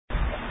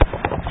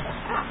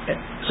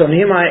So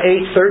Nehemiah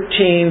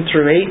 8:13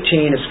 through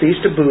 18 is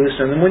Feast of Booths,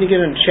 and then when you get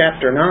into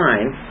chapter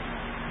 9,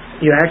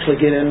 you actually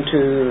get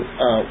into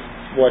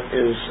what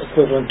is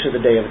equivalent to the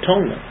Day of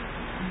Atonement.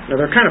 Now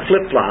they're kind of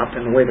flip-flop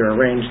in the way they're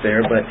arranged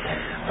there, but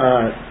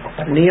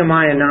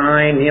Nehemiah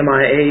 9,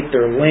 Nehemiah 8,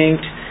 they're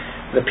linked.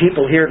 The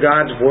people hear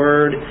God's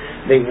Word.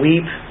 They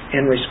weep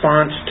in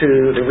response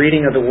to the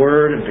reading of the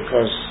Word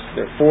because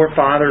their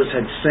forefathers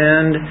had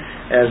sinned,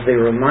 as they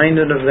were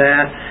reminded of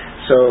that.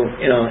 So,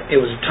 it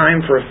was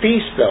time for a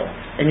feast, though.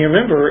 And you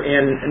remember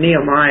in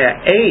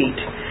Nehemiah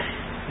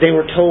 8, they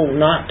were told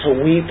not to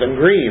weep and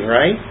grieve,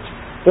 right?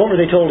 What were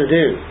they told to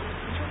do?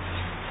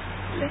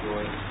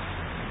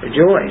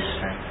 Rejoice.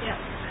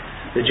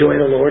 The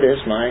joy of the Lord is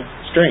my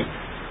strength.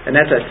 And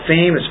that's a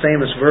famous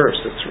verse.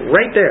 It's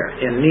right there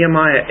in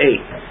Nehemiah 8.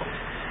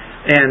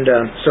 And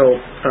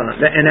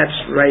and that's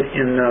right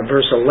in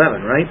verse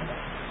 11, right?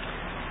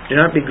 Do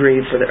not be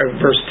grieved for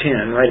verse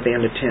 10, right at the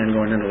end of 10,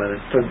 going into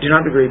 11. Do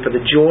not be grieved, for the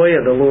joy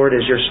of the Lord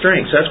is your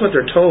strength. So that's what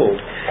they're told.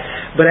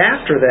 But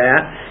after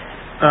that,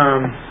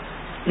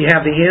 you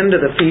have the end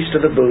of the Feast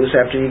of the Booths.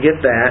 After you get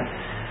that,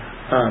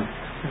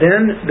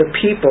 then the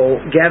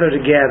people gather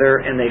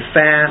together and they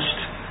fast.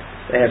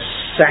 They have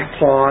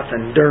sackcloth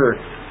and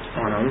dirt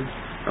on them,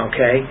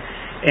 okay?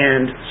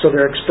 And so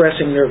they're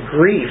expressing their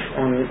grief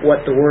on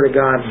what the Word of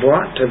God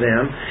brought to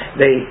them.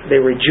 They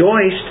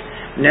rejoiced.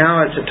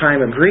 Now it's a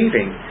time of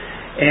grieving.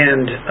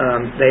 And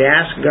they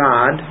ask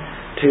God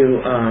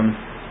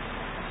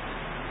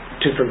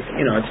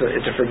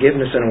it's a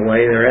forgiveness in a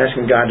way. They're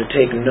asking God to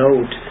take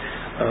note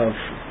of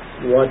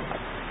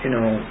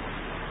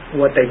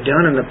what they've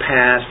done in the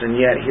past, and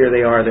yet here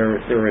they are,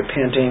 they're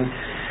repenting.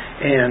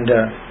 And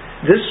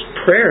this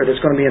prayer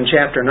that's going to be in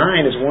chapter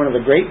 9 is one of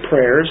the great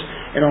prayers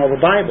in all the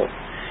Bible.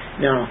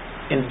 Now,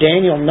 in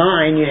Daniel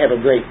 9, you have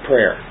a great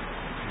prayer.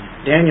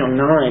 Daniel 9,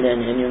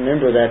 and you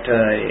remember that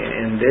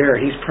in there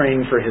he's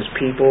praying for his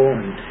people,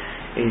 and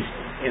he's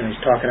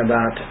talking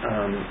about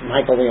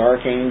Michael the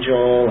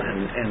Archangel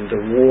and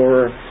the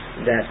war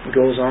that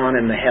goes on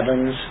in the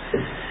heavens.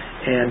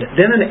 And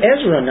then in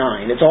Ezra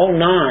 9, it's all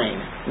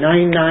 9. 9.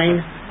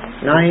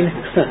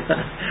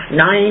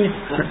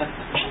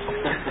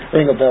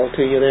 Ring a bell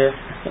to you there?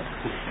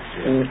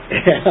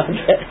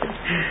 Okay.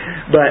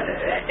 But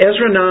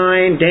Ezra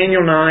 9,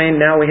 Daniel 9,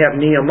 now we have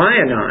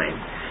Nehemiah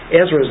 9.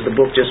 Ezra is the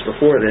book just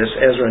before this.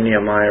 Ezra and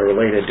Nehemiah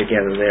related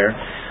together there.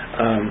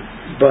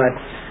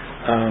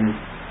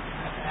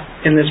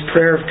 In this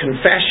prayer of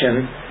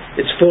confession,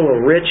 it's full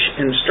of rich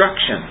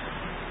instruction.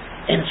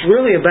 And it's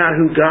really about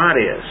who God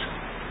is.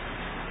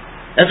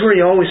 That's where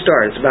you always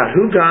start. It's about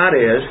who God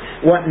is,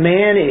 what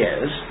man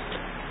is,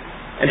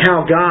 and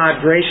how God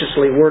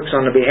graciously works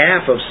on the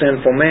behalf of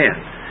sinful man.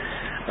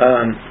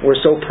 We're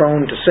so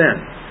prone to sin.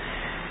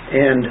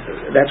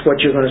 And that's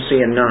what you're going to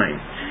see in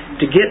 9.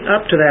 To get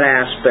up to that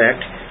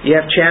aspect, you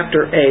have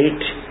chapter 8,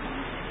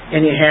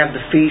 and you have the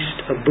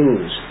Feast of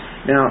Booths.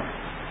 Now,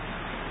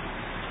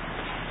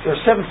 there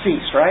are 7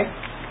 feasts, right?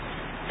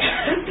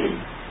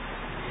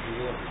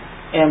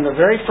 And the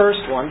very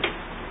first one, I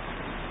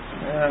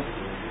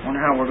wonder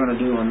how we're going to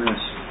do on this.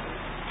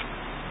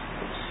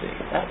 Let's see,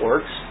 that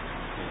works.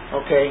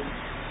 Okay.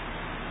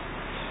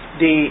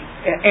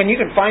 And you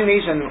can find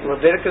these in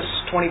Leviticus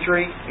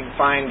 23. You can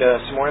find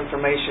some more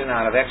information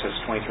out of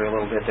Exodus 23 a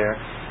little bit there.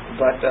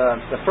 But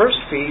the first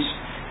feast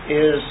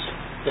is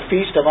the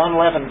Feast of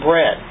Unleavened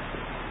Bread.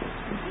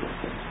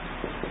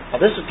 Now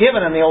this is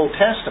given in the Old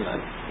Testament,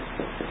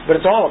 but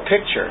it's all a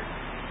picture.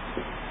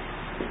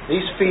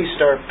 These feasts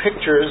are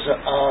pictures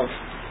of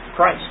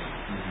Christ.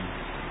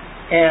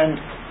 And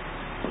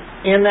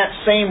in that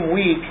same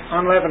week,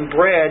 unleavened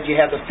bread, you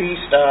have the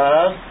Feast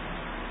of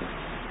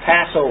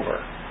Passover.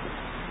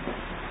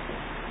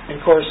 And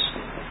of course,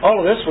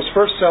 all of this was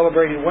first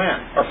celebrated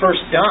when? Or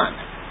first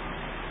done?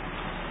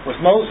 With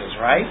Moses,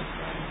 right?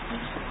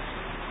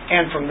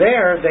 And from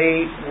there,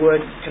 they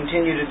would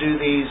continue to do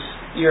these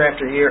year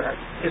after year.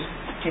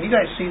 Can you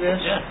guys see this?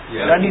 Yeah.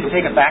 Do I need to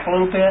take it back a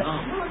little bit?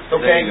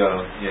 Okay. There you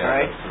go. Yeah. All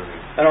right.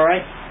 Is that all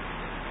right?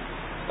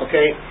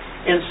 Okay.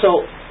 And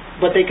so,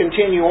 but they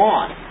continue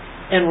on.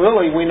 And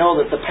really, we know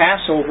that the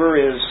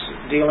Passover is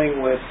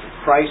dealing with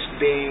Christ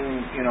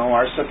being,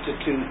 our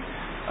substitute.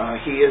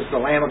 He is the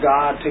Lamb of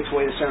God, takes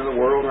away the sin of the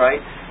world, right?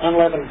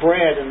 Unleavened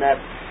bread, and that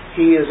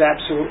He is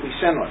absolutely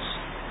sinless.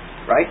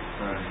 Right?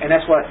 And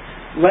that's what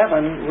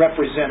leaven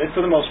represented,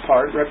 for the most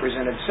part,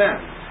 represented sin.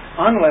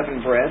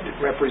 Unleavened bread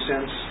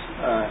represents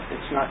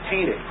it's not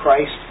tainted.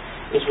 Christ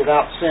is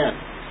without sin.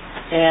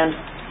 And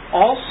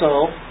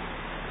also,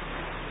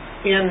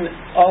 in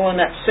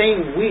that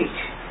same week,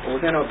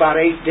 within about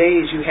 8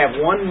 days, you have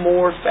one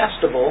more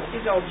festival.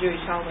 These are all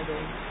Jewish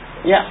holidays.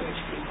 Yeah. Jewish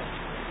people.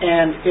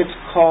 And it's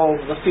called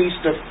the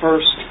Feast of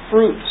First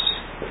Fruits.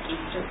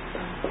 Easter.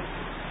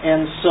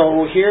 And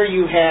so here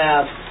you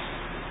have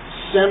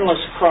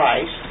sinless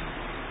Christ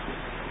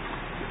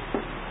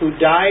who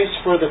dies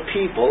for the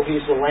people.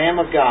 He's the Lamb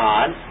of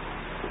God.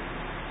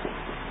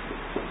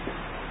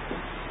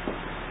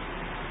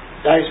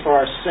 Dies for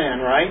our sin,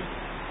 right?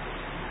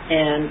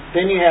 And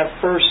then you have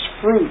first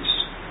fruits,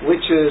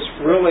 which is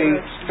really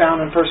found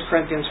in 1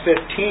 Corinthians 15,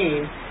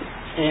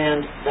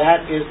 and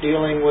that is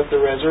dealing with the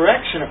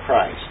resurrection of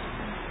Christ.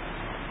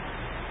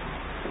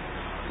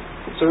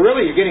 So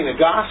really you're getting the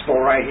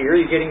gospel right here.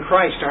 You're getting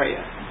Christ, aren't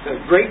you?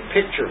 The great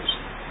pictures.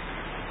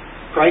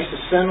 Christ is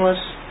sinless.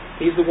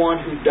 He's the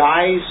one who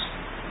dies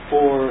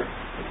for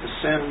the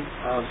sin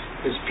of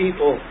His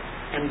people,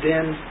 and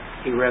then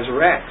He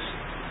resurrects.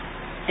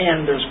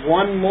 And there's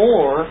one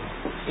more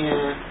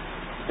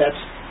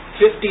that's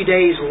 50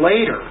 days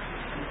later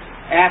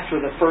after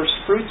the first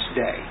fruits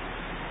day.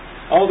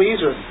 All these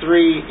are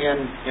three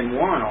in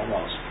one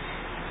almost.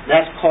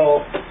 That's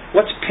called,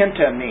 what's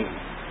Penta mean?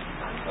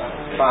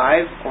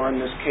 5, or in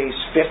this case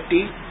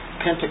 50,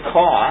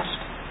 Pentecost.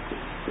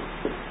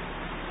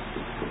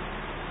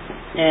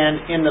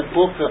 And in the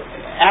book of,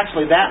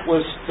 actually that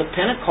was, the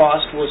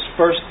Pentecost was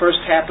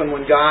first happened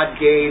when God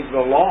gave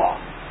the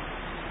law.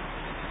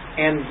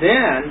 And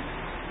then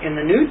in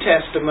the New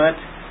Testament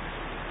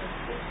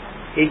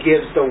He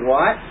gives the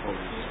what?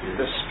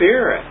 The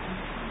Spirit.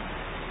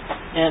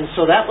 And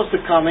so that was the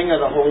coming of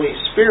the Holy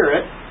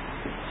Spirit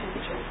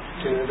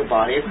to the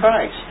body of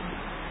Christ.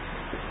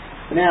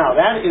 Now,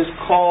 that is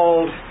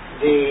called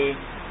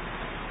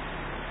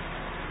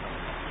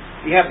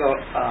you have the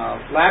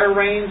latter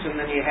rains, and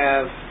then you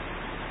have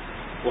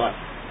what?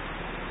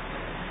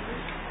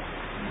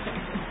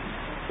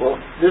 Well,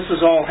 this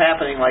is all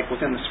happening like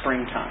within the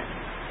springtime.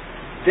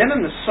 Then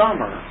in the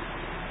summer,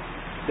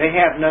 they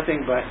have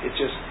nothing but it's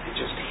just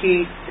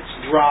heat, it's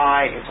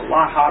dry, it's a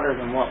lot hotter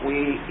than what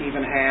we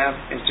even have.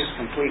 It's just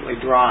completely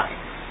dry.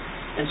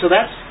 And so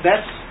that's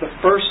the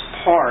first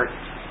part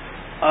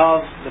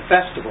of the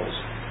festivals.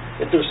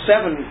 If there's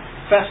 7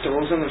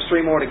 festivals, then there's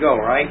 3 more to go,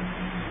 right?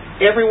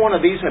 Every one of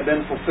these have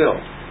been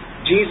fulfilled.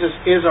 Jesus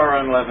is our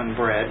unleavened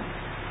bread.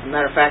 As a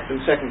matter of fact, in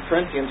 2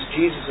 Corinthians,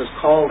 Jesus is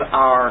called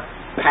our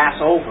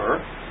Passover.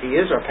 He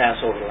is our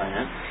Passover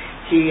lamb.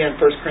 He, in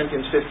 1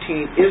 Corinthians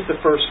 15, is the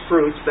first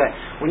fruits, that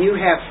when you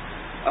have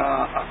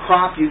a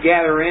crop you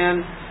gather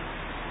in,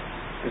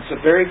 it's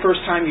the very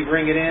first time you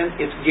bring it in,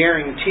 it's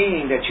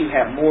guaranteeing that you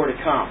have more to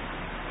come.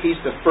 He's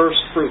the first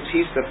fruits.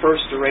 He's the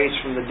first to raise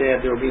from the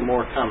dead. There will be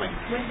more coming.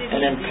 And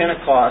then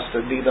Pentecost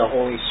would be the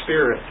Holy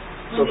Spirit.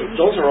 So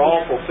those are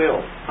all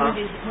fulfilled. Huh?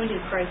 When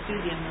did Christ do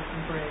the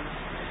unleavened bread?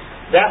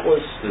 That was...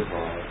 His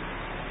life.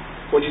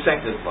 What'd you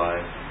think? His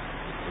life.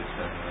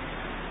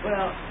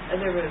 Well,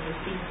 there was a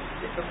feast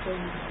that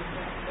fulfilled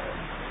that.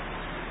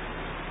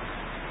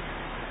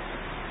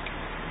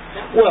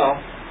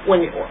 Well,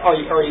 are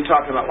you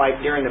talking about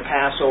like during the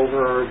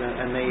Passover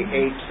and they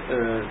ate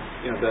the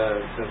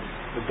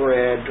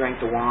bread, drank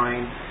the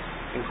wine?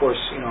 And of course,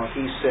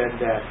 He said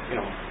that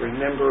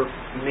remember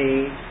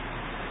me,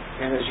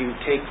 and as you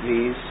take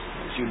these,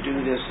 as you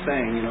do this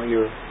thing,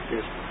 you're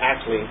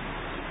actually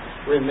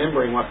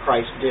remembering what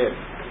Christ did.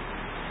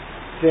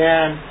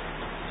 Then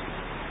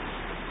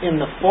in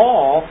the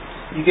fall,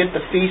 you get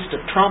the Feast of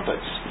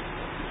Trumpets.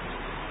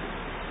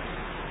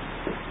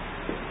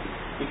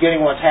 You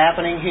getting what's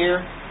happening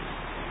here?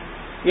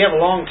 You have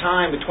a long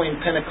time between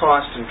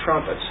Pentecost and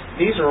trumpets.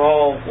 These are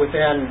all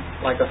within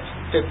like a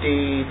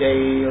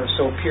 50-day or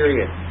so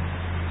period.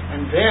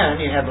 And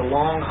then you have the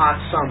long, hot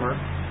summer,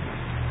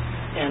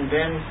 and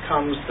then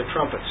comes the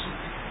trumpets.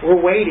 We're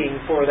waiting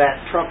for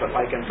that trumpet,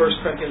 like in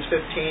 1 Corinthians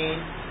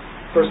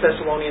 15, 1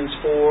 Thessalonians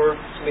 4,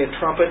 it's going to be a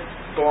trumpet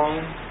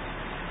blown.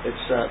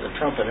 It's the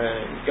trumpet.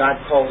 God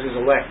calls His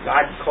elect.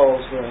 God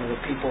calls the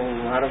people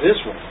out of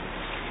Israel.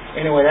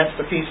 Anyway, that's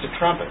the Feast of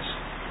Trumpets.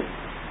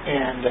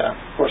 And, of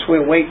course,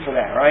 we'll wait for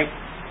that, right?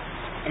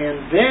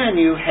 And then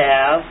you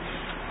have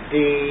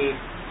the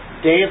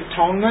Day of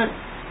Atonement.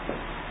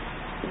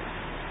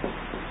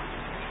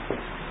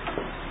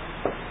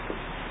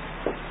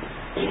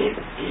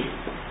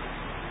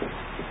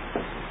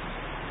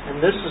 And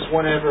this is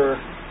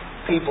whenever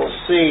people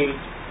see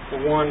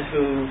the one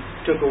who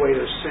took away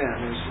their sin.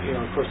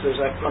 Of course, there's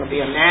going to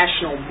be a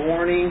national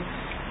mourning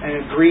and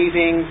a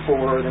grieving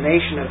for the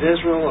nation of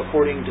Israel,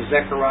 according to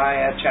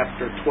Zechariah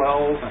chapter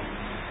 12, and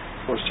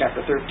of course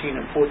chapter 13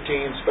 and 14,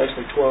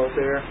 especially 12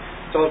 there.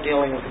 It's all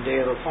dealing with the Day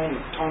of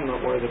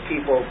Atonement, where the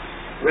people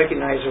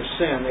recognize their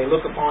sin. They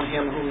look upon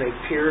Him whom they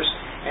pierced,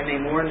 and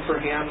they mourn for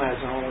Him as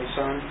an only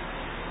Son.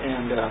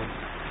 And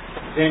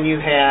then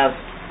you have,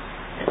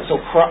 so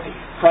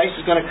Christ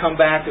is going to come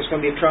back. There's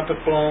going to be a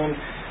trumpet blown.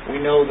 We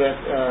know that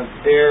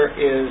there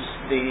is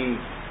the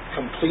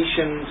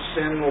completion.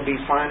 Sin will be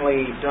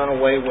finally done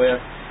away with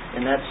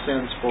in that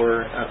sense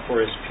for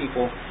His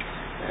people,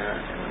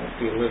 and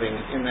we'll be living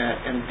in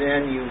that. And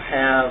then you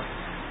have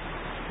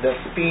the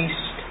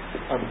Feast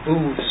of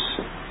Booths.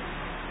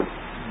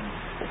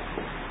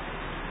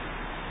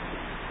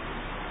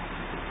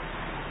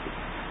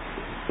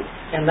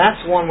 And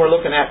that's the one we're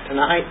looking at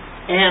tonight,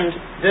 and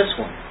this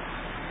one.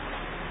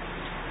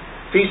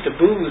 Feast of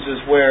Booths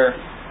is where,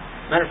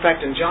 matter of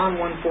fact, in John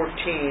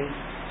 1:14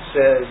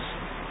 says,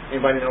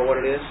 anybody know what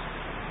it is?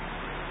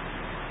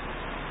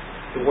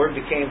 The Word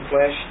became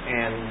flesh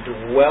and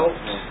dwelt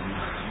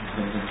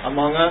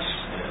among us.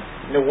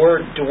 The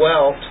word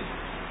dwelt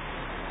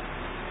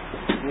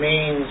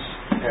means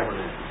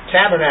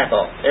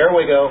tabernacle. There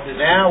we go.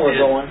 Now we're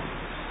going.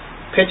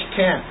 Pitch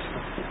tent.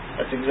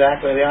 That's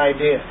exactly the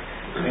idea.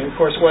 And of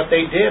course, what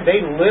they did,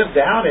 they lived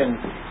out in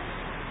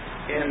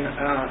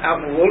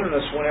the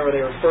wilderness whenever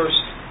they were first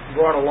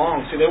brought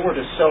along. See, they were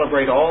to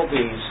celebrate all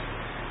these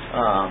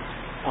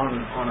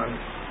on a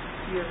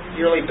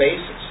yearly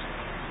basis,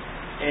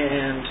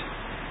 and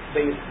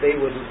they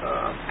would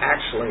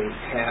actually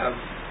have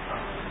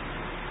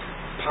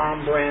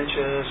palm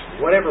branches,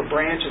 whatever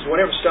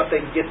stuff they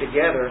could get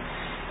together,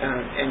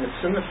 and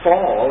it's in the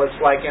fall. It's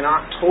like in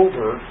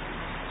October,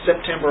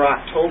 September,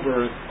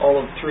 October. All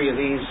of three of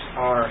these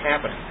are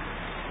happening.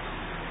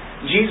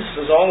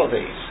 Jesus is all of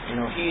these.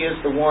 He is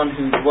the one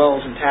who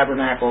dwells in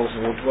tabernacles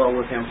and will dwell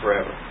with Him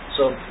forever.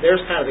 So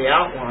there's kind of the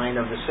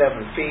outline of the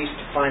seven feasts.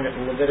 You find it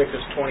in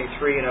Leviticus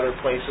 23 and other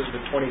places,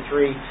 but 23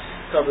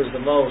 covers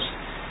the most.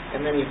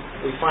 And then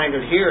we find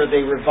it here.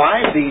 They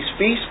revived these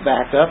feasts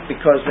back up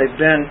because they've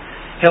been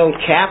held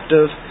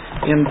captive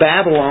in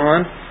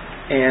Babylon.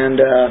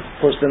 And of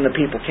course, then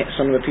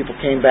some of the people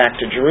came back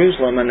to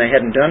Jerusalem, and they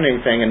hadn't done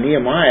anything. And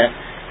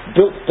Nehemiah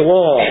built the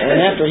wall. And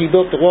after he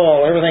built the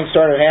wall, everything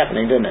started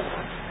happening, didn't it?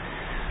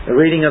 The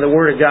reading of the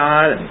Word of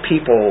God, and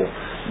people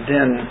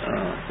then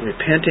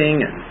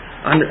repenting,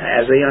 and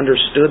as they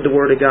understood the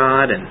Word of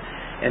God,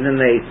 and then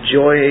they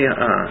joy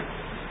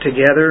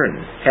together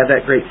and have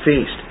that great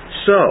feast.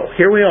 So,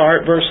 here we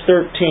are at verse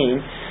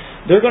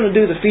 13. They're going to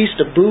do the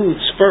Feast of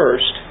Booths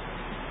first,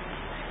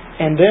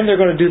 and then they're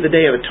going to do the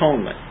Day of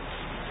Atonement.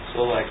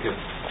 So, like if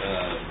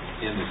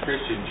in the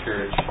Christian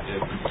church,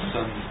 if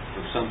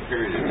for some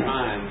period of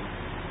time,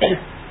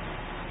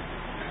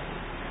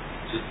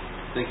 just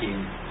thinking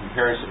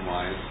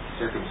comparison-wise,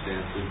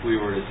 circumstances, if we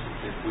were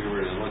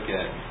to look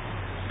at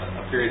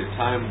a period of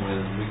time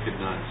when we could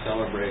not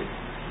celebrate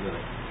the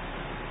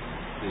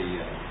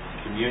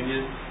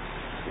communion,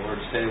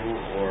 Lord's table,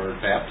 or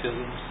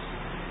baptisms,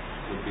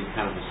 would be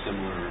kind of a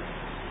similar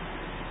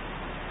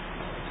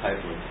type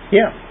of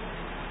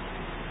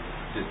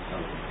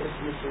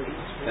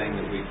thing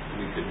that we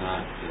could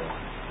not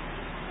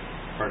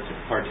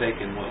partake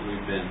in what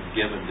we've been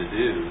given to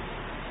do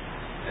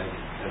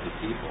as a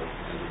people,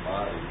 as a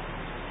body,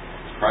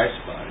 as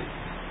Christ's body,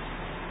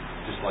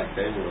 just like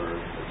they were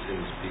as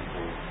His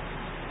people,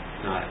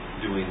 not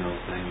doing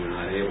those things, or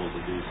not able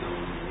to do so,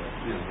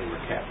 they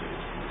were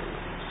captives.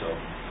 So,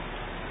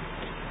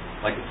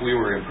 like if we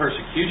were in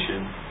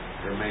persecution,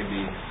 there may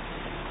be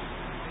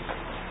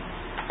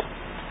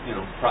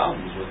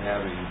problems with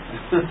having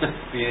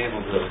being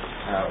able to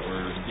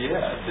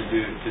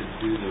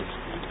do the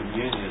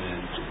communion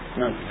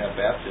and have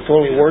baptism,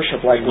 fully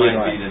worship like we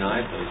might be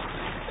denied those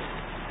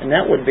things, and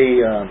that would be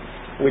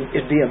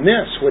it'd be a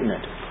miss, wouldn't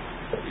it?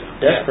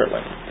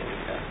 Desperately.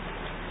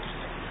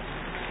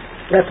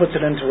 That puts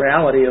it into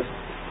reality of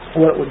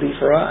what it would be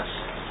for us.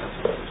 That's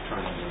what I was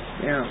trying to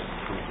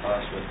come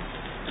across with.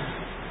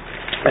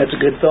 That's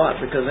a good thought,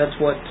 because that's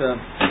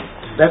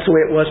that's the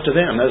way it was to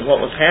them. That's what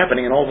was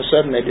happening, and all of a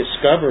sudden they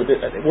discovered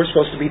that we're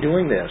supposed to be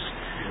doing this.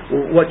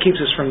 What keeps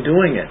us from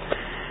doing it?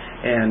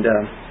 And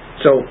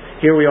so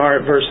here we are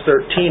at verse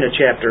 13 of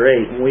chapter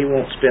 8, and we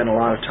won't spend a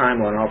lot of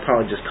time on it. I'll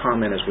probably just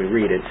comment as we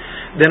read it.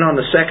 Then on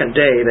the second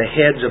day, the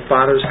heads of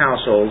fathers'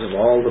 households of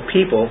all the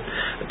people,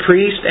 the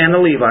priests and the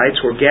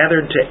Levites, were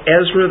gathered to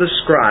Ezra the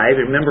scribe.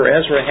 Remember,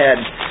 Ezra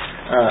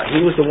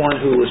he was the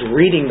one who was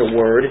reading the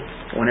word.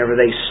 Whenever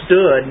they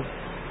stood,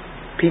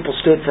 people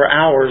stood for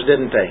hours,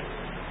 didn't they?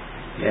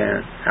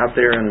 Yeah, out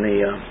there in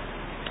the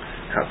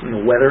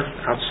weather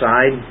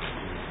outside.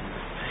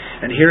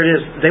 And here it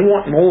is. They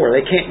want more.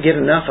 They can't get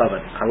enough of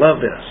it. I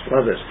love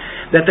this.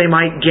 That they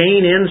might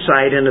gain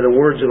insight into the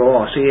words of the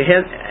law. So you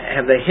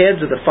have the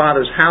heads of the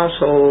father's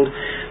household.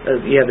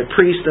 You have the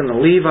priest and the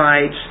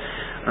Levites.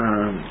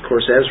 Of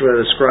course, Ezra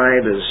the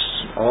scribe is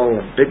all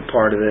a big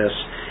part of this.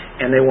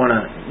 And they want to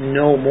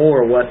know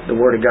more what the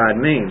Word of God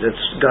means.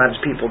 It's God's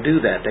people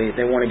do that.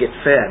 They want to get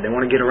fed. They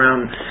want to get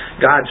around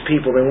God's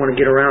people. They want to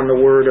get around the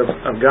Word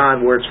of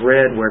God where it's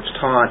read, where it's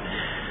taught.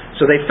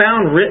 So they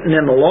found written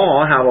in the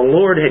law how the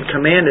Lord had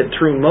commanded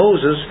through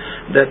Moses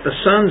that the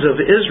sons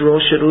of Israel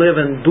should live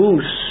in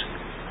booths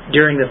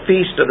during the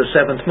feast of the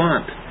 7th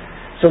month.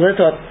 So they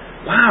thought,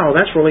 wow,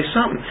 that's really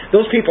something.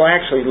 Those people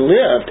actually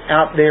lived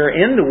out there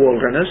in the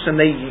wilderness, and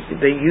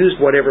they used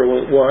whatever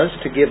it was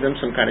to give them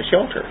some kind of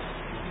shelter.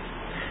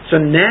 So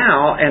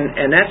now,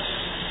 and that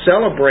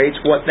celebrates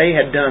what they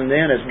had done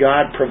then as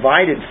God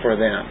provided for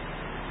them.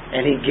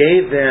 And He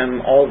gave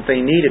them all that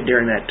they needed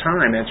during that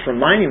time. And it's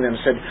reminding them,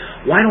 said,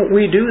 why don't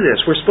we do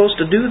this? We're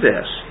supposed to do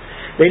this.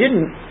 They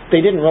didn't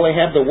really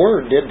have the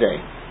Word, did they?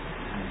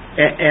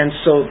 And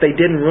so they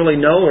didn't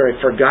really know, or had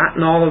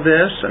forgotten all of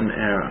this. And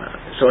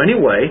so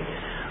anyway,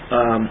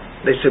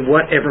 they said,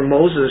 whatever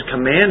Moses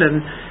commanded,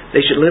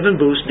 they should live in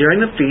booths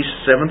during the feast,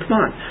 7th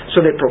month.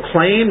 So they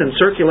proclaimed and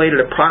circulated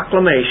a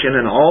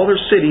proclamation in all their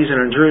cities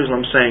and in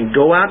Jerusalem, saying,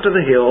 go out to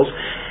the hills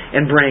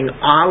and bring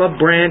olive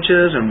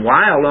branches and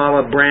wild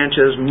olive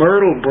branches,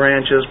 myrtle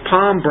branches,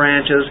 palm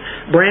branches,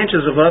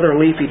 branches of other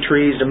leafy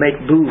trees to make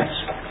booths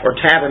or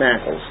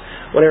tabernacles,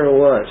 whatever it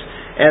was.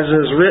 As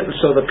is written,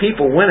 so the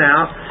people went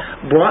out,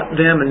 brought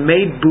them and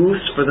made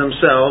booths for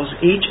themselves,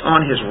 each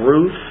on his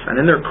roof, and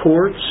in their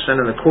courts, and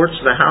in the courts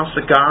of the house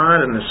of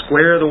God, and the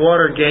square of the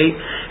water gate,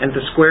 and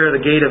the square of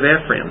the gate of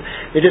Ephraim.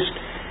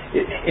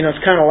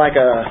 It's kind of like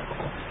a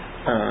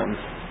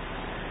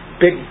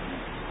big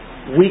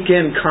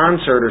weekend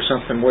concert or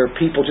something where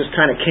people just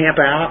kind of camp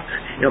out.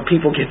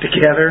 People get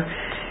together,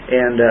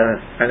 and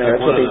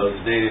that's one of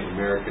those Native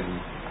American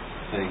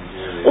things.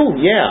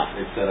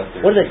 They set up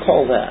their. What do they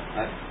call that?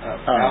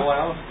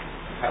 Powwow,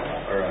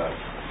 or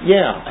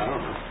yeah. I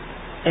don't know.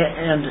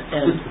 And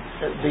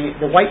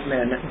the white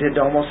men did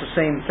almost the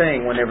same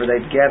thing whenever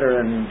they'd gather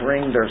and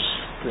bring the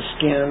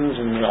skins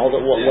and all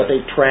what they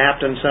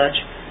trapped and such.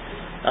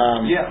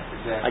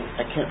 Exactly.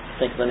 I can't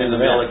think of the name of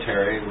that. In the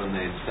military, when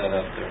they set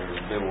up their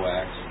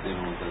bivouacs,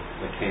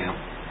 the camp,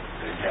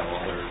 they have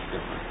all their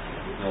different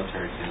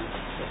military tents.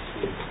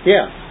 You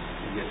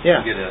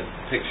get a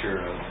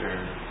picture of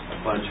a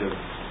bunch of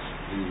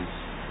these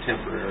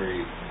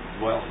temporary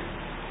dwellings.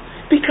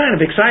 Be kind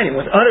of exciting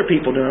with other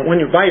people doing it. When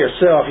you're by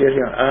yourself,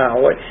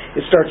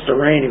 it starts to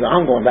rain. You go,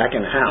 I'm going back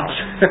in the house.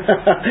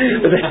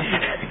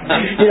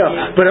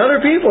 But other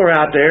people are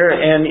out there,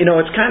 and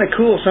it's kind of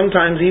cool.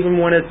 Sometimes even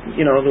when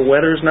the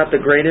weather's not the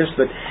greatest,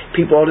 but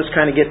people all just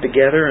kind of get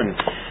together and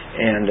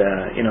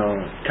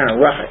kind of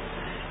rough it.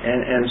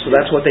 And so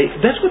that's what they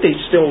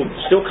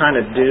still kind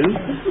of do.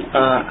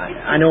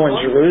 I know in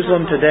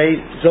Jerusalem today,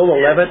 Zola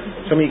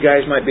Levitt, some of you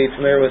guys might be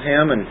familiar with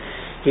him, and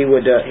he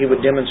would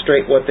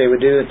demonstrate what they would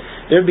do.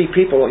 There'd be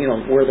people,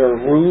 where there are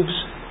roofs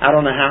out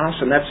on the house,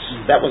 and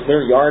that was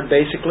their yard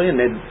basically, and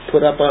they'd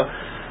put up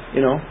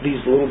these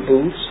little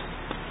booths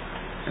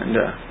and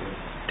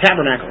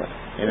tabernacle.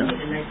 A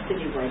nice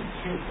citywide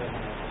tent.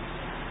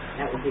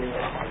 That would be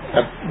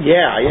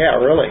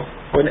really.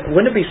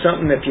 Wouldn't it be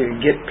something if you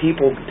could get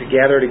people to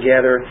gather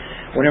together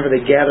whenever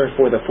they gather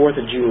for the 4th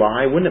of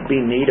July? Wouldn't it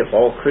be neat if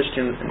all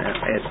Christians...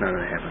 it's not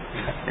going to happen.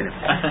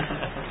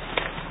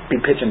 Be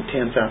pitching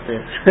tents out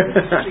there.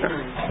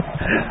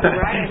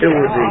 It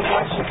would be.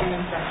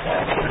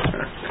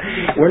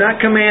 We're not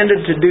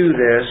commanded to do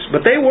this,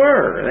 but they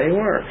were.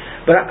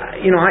 But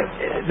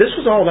this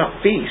was all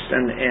about feast,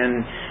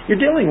 and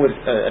you're dealing with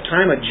a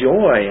time of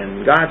joy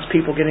and God's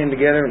people getting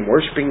together and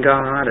worshiping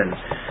God, and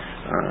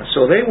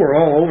so they were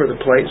all over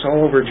the place,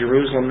 all over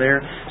Jerusalem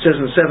there. It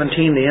says in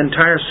 17, the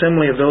entire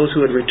assembly of those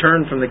who had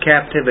returned from the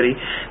captivity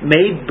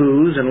made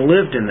booths and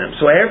lived in them.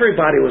 So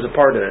everybody was a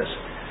part of this.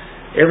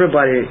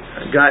 Everybody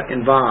got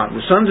involved.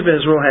 The sons of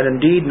Israel had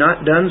indeed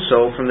not done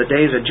so from the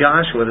days of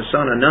Joshua, the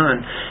son of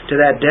Nun,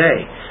 to that day.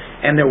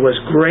 And there was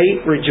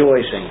great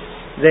rejoicing.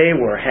 They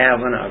were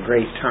having a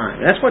great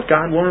time. That's what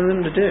God wanted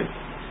them to do.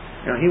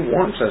 He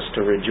wants us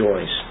to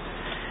rejoice.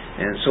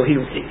 And so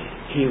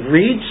He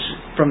reads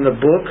from the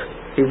book.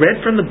 He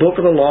read from the book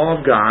of the law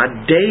of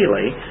God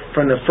daily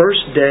from the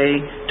first day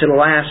to the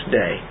last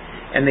day.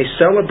 And they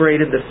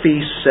celebrated the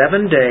feast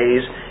 7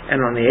 days, and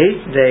on the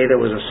 8th day there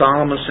was a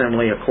solemn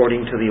assembly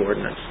according to the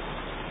ordinance.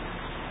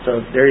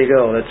 So there you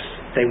go.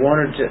 They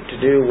wanted to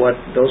do what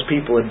those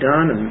people had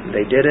done, and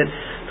they did it.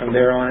 From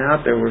there on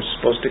out, they were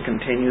supposed to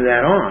continue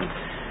that on.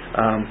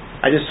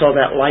 I just saw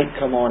that light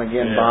come on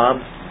again,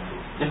 Bob.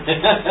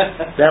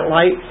 That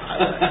light,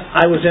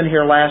 I was in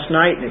here last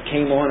night, and it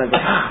came on, and I go,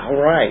 all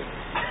right.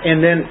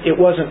 And then it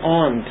wasn't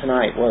on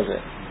tonight, was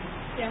it?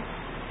 Yeah.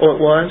 Oh, it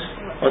was?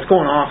 Well, it's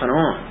going off and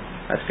on.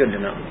 That's good to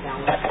know.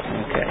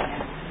 Okay.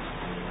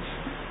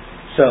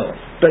 So,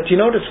 but you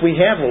notice we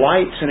have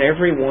lights in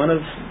every one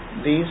of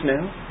these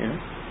now.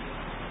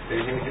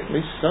 At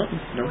least something.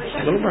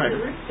 A little brighter.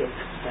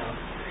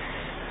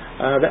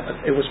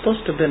 It was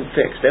supposed to have been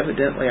fixed.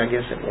 Evidently, I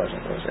guess it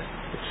wasn't, was it?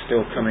 It's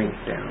still coming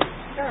down.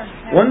 Sure.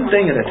 One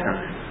thing at a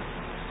time.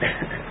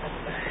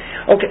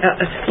 Okay,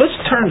 let's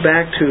turn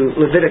back to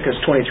Leviticus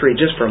 23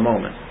 just for a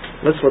moment.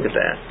 Let's look at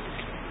that.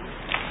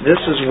 This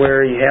is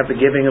where you have the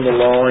giving of the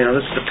law.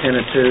 This is the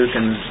Pentateuch,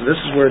 and this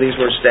is where these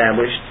were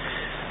established.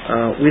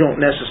 We don't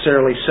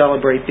necessarily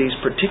celebrate these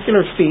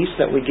particular feasts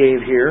that we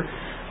gave here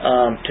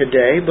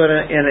today, but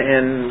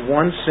in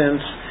one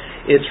sense,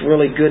 it's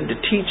really good to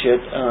teach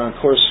it. Of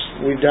course,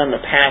 we've done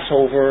the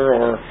Passover,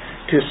 or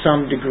to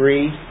some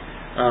degree,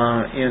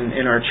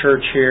 in our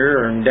church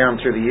here, and down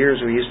through the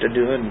years we used to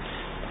do it, and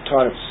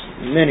taught it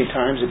many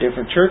times at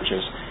different churches.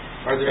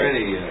 Are there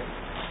any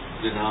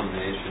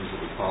denominations that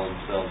would call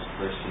themselves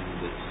Christian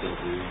that still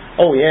do?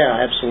 Oh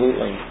yeah,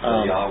 absolutely.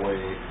 Yahweh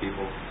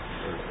people?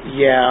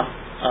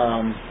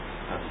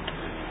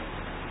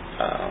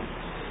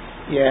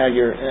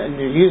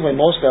 Usually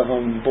most of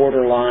them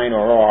borderline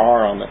or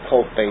are on the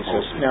cult basis.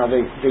 Okay. Now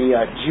the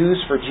Jews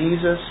for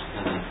Jesus,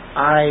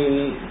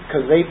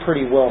 because they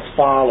pretty well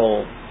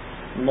follow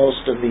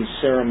most of these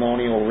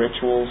ceremonial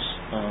rituals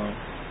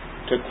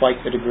to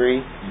quite the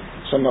degree.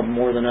 Some of them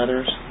more than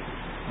others.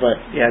 But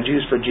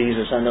Jews for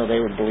Jesus, I know they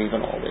would believe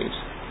in all these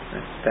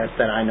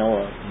that I know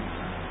of.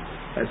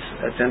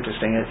 That's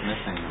interesting. It's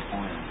missing the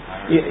point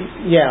entirely.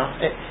 Yeah.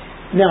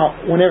 Now,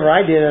 whenever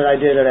I did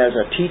it as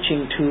a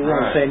teaching tool. Right.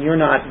 I'm saying you're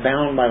not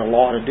bound by the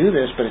law to do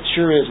this, but it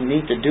sure is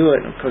neat to do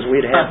it because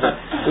we'd have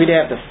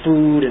the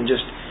food and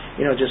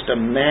just a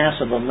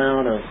massive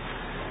amount of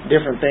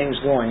different things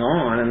going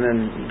on, and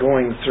then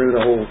going through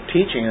the whole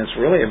teaching. It's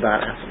really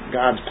about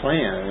God's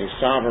plan and His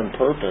sovereign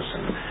purpose,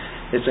 and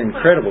it's an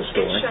incredible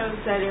story. It shows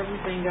that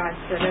everything God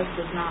set up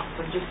was not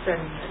for just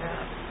setting it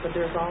up, but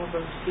there's all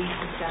those feasts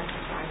and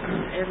sacrifices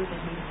and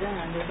everything He's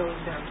done. There's always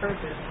been a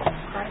purpose, and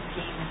Christ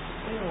came and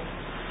fulfilled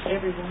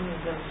every one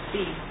of those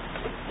feasts,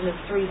 and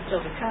there's 3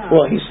 still to come.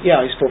 Well, He's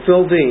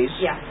fulfilled these,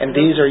 and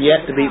these are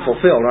yet to be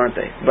fulfilled, aren't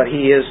they? But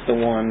He is the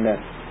one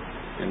that,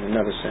 in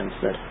another sense,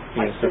 that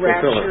He is the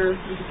fulfiller.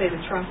 Rapture, you could say the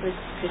trumpet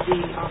could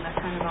be on that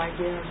kind of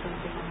idea or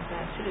something like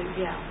that too.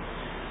 Yeah.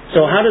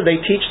 So how did they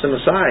teach the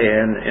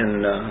Messiah in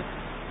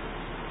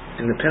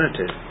the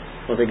Pentateuch?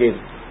 Well,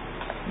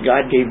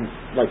 God gave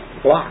like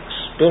blocks,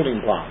 building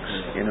blocks.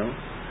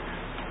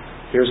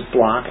 Here's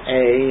block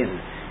A,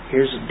 and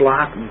here's a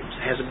block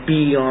has a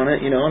B on it.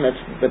 And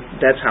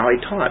that's how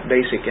He taught.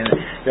 Basic, and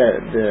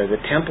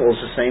the temple is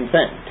the same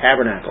thing.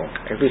 Tabernacle,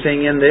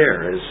 everything in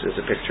there is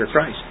a picture of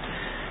Christ.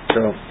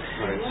 So,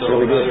 right.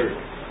 So really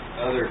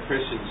other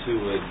Christians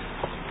who would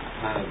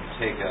kind of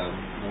take a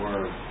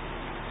more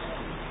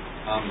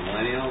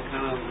millennial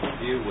kind of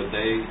view, would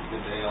they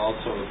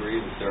also agree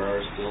that there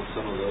are still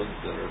some of those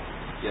that are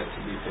yet to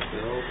be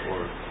fulfilled,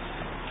 or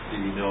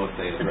do you know if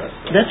they address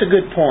that? That's a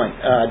good point.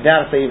 I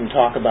doubt if they even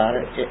talk about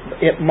it.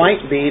 It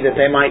might be that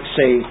they might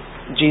say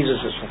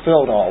Jesus has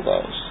fulfilled all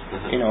those,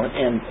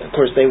 and of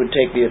course they would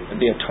take the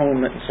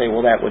atonement and say,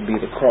 well, that would be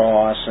the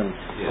cross, and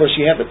of course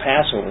you have the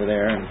Passover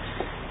there, and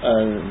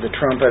the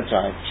trumpets.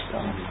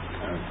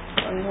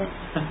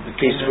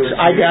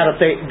 I doubt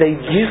if they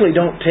usually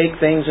don't take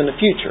things in the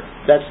future.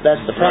 That's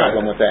the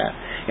problem with that.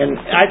 And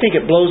I think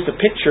it blows the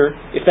picture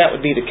if that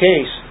would be the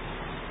case,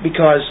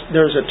 because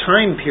there's a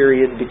time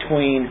period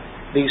between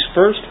these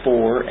first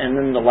 4 and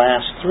then the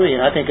last 3, and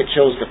I think it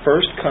shows the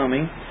first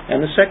coming and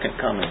the second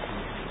coming.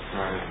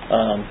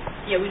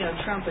 Yeah, we know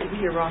trumpet. We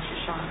hear Rosh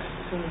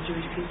Hashanah. It's when the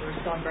Jewish people are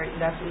celebrating.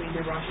 That's when we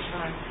hear Rosh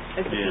Hashanah.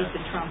 That's the Feast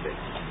of Trumpets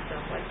and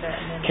stuff like that.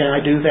 And then Can I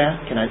do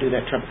that? Can I do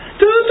that trumpet?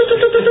 You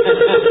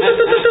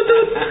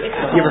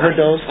ever heard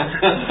those?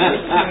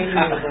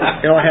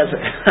 It has.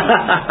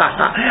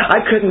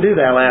 I couldn't do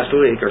that last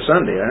week or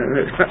Sunday.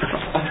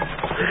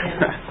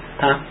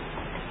 Huh?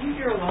 You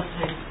hear a lot of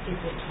times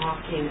people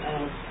talking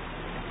of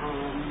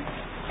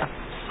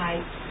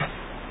types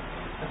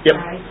of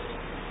Christ.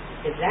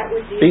 Is that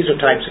what these are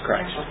types of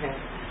Christ? Okay.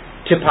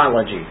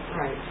 Typology.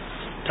 Right.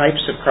 Types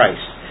of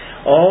Christ.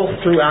 All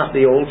throughout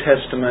the Old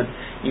Testament,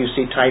 you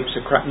see types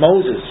of Christ.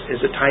 Moses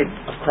is a type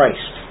of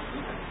Christ.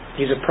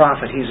 He's a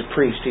prophet. He's a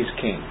priest. He's a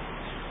king.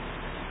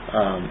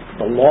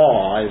 The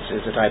law is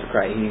a type of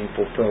Christ. He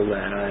fulfilled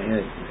that.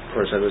 Of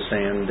course, I was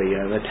saying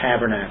the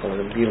tabernacle is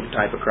a beautiful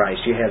type of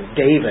Christ. You have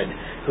David,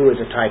 who is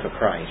a type of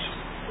Christ.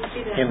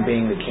 Him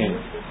being the king.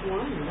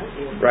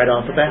 Right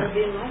off the bat.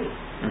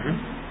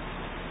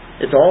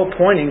 It's all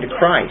pointing to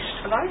Christ.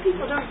 A lot of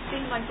people don't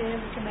seem like they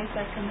ever can make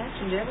that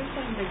connection to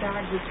everything that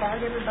God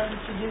required everybody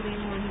to do,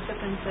 even when He took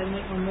them to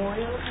make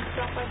memorials and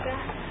stuff like that.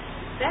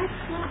 That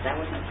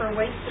wasn't for a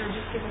waster or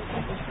just giving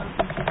people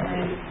something to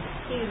do.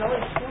 He is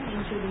always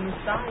pointing to the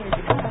Messiah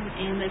to come,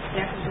 and that's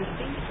exactly what the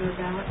feasts are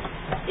about,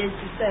 is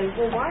to say,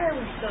 well, why are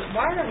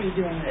we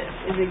doing this?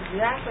 Is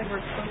exactly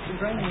we're supposed to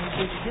bring them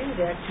to do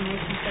that, to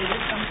make them say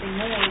there's something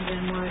more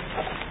than what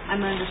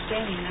I'm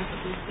understanding. That's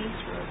what these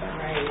feasts were about.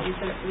 Right. He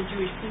said it for the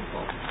Jewish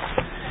people.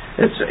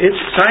 It's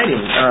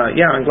exciting.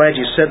 I'm glad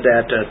you said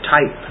that.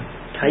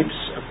 Types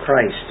of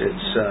Christ.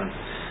 It's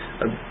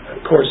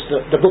of course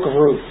the Book of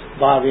Ruth.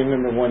 Bob, you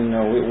remember when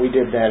we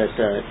did that at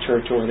the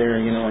church over there,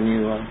 and you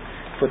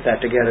put that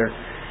together.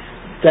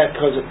 That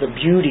because of the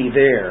beauty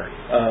there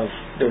of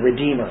the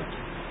Redeemer,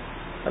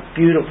 a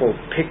beautiful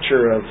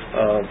picture of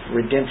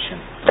redemption.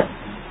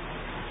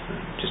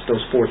 Just those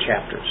 4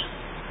 chapters.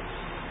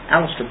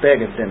 Alistair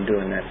Begg had been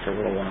doing that for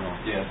a little while.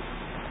 Yeah,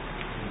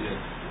 he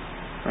did.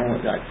 Oh,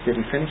 did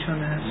he finish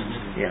on that?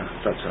 Mm-hmm. Yeah, I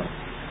thought so.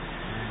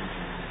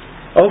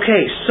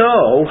 Okay,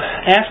 so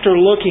after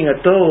looking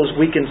at those,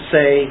 we can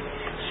say,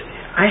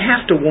 I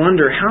have to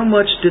wonder how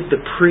much did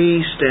the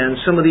priest and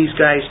some of these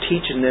guys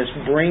teaching this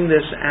bring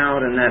this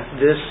out, and that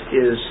this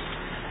is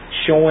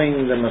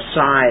showing the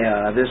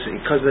Messiah.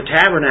 Because the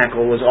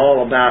tabernacle was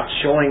all about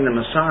showing the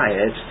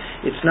Messiah.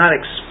 It's not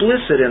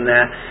explicit in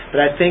that, but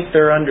I think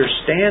they're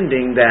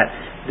understanding that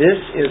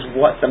this is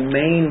what the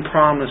main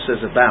promise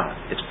is about.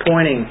 It's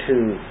pointing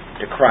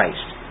to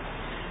Christ.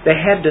 They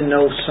had to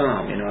know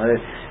some,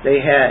 They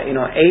had,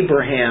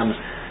 Abraham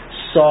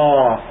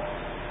saw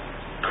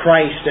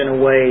Christ in a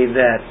way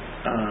that,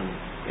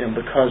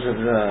 because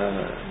of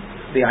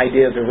the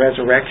idea of the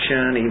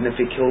resurrection, even if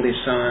he killed his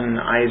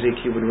son Isaac,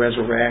 he would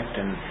resurrect,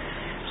 and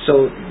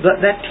so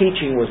that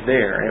teaching was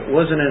there. It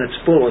wasn't in its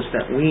fullest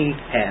that we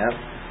have,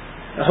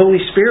 The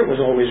Holy Spirit was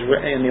always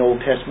in the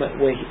Old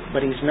Testament, but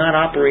He's not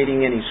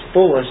operating in His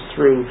fullest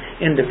through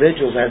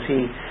individuals as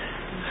He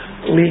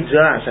leads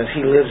us, as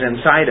He lives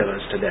inside of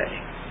us today.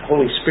 The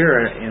Holy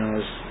Spirit,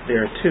 is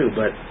there too,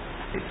 but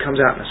it comes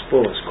out in His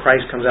fullest.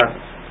 Christ comes out in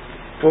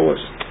His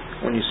fullest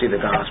when you see the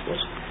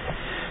Gospels.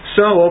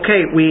 So,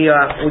 okay, we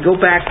go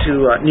back to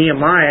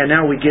Nehemiah.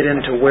 Now we get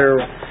into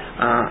where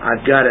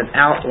I've got it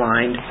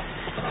outlined.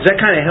 Does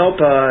that kind of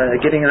help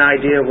getting an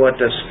idea of what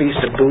the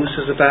Feast of Booths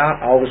is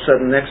about? All of a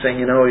sudden, next thing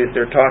you know,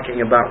 they're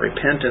talking about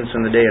repentance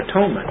and the Day of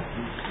Atonement.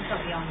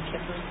 Yom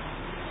Kippur.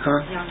 Huh?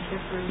 Yom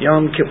Kippur.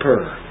 Yom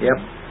Kippur, yep.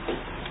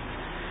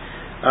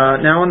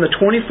 Now on the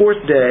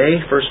 24th day,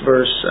 first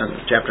verse,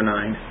 chapter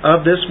 9,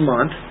 of this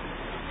month,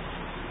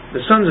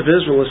 the sons of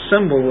Israel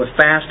assembled with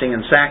fasting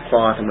and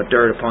sackcloth and with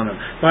dirt upon them.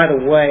 By the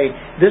way,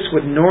 this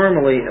would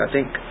normally, I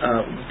think,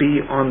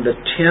 be on the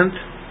 10th,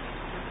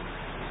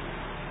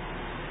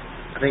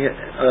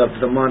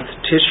 of the month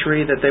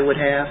Tishri that they would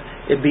have.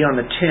 It'd be on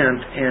the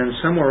 10th, and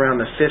somewhere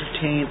around the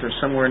 15th or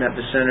somewhere in that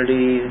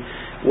vicinity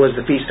was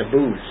the Feast of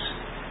Booths.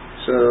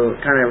 So,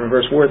 kind of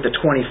reverse. We're at the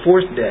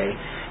 24th day,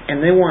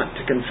 and they want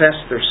to confess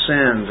their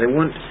sins. They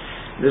want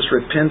this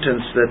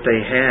repentance that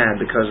they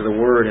had because the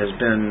Word has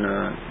been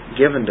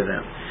given to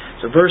them.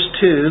 So verse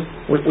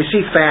 2, we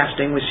see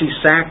fasting, we see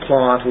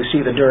sackcloth, we see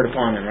the dirt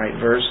upon them, right?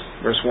 Verse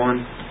 1.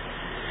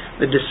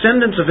 The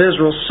descendants of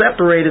Israel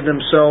separated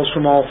themselves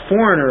from all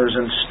foreigners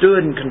and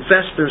stood and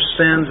confessed their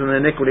sins and the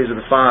iniquities of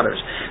the fathers.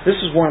 This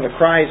is one of the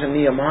cries in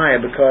Nehemiah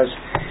because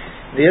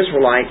the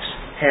Israelites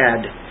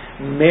had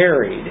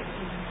married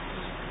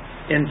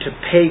into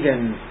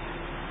pagan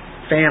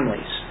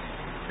families.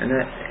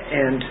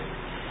 And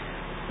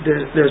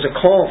there's a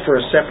call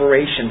for a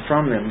separation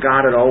from them.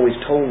 God had always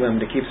told them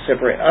to keep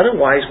separate.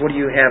 Otherwise, what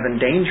do you have in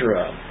danger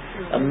of?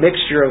 A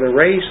mixture of the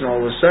race, and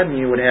all of a sudden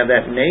you would have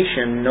that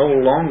nation no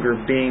longer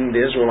being the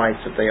Israelites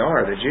that they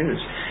are, the Jews.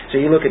 So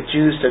you look at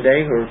Jews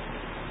today who are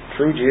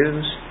true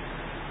Jews.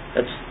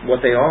 That's what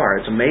they are.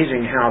 It's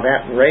amazing how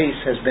that race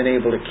has been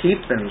able to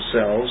keep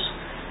themselves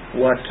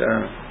what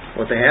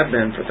they have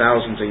been for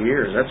thousands of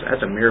years.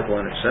 That's a miracle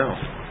in itself.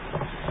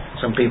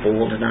 Some people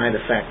will deny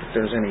the fact that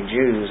there's any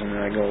Jews, and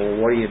I go,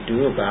 well, what do you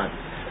do about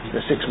the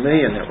 6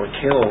 million that were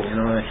killed?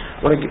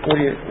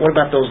 What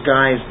about those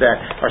guys that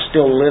are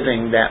still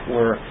living that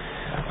were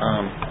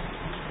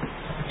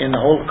in the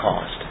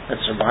Holocaust, that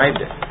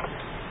survived it?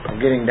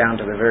 We're getting down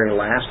to the very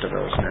last of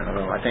those now,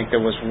 though. I think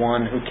there was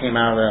one who came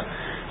out of the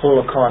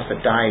Holocaust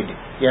that died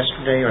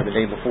yesterday or the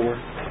day before.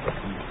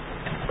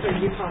 So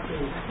you're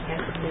talking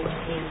ethnic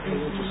and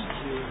religious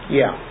Jews?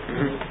 Yeah.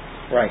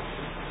 Mm-hmm. Right.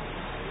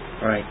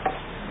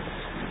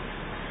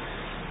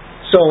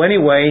 So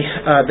anyway,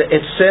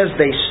 it says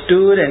they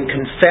stood and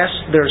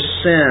confessed their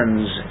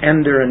sins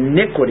and their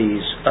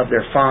iniquities of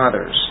their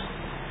fathers.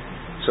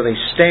 So they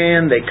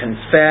stand, they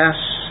confess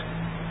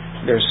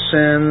their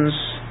sins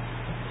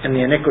and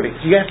the iniquities.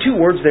 You have two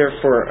words there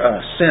for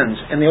sins.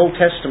 In the Old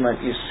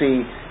Testament you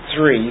see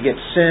three. You get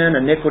sin,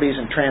 iniquities,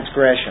 and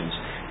transgressions.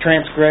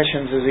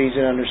 Transgressions is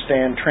easy to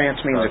understand.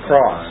 Trans means a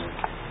cross.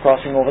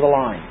 Crossing over the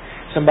line.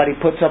 Somebody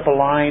puts up a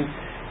line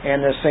and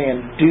they're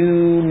saying,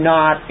 do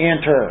not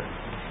enter.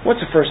 What's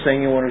the first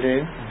thing you want to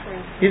do?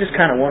 You just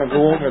kind of want to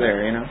go over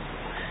there,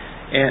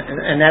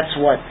 And that's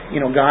what,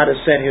 God has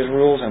set His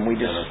rules and we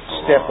just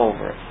step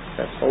over it.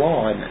 That's the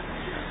law, isn't it?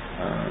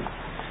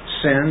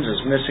 Sins is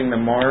missing the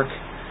mark.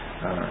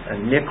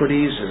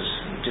 Iniquities is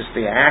just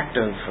the act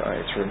of,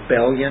 it's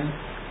rebellion,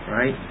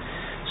 right?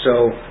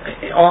 So,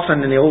 often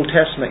in the Old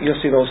Testament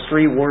you'll see those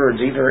three words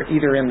either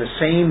in the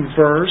same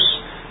verse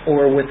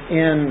or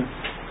within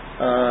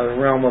the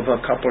realm of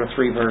a couple or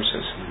three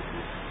verses.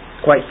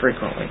 Quite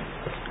frequently.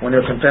 When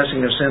they're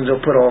confessing their sins,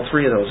 they'll put all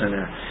three of those in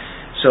there.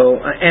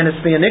 So, and it's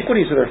the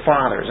iniquities of their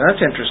fathers. And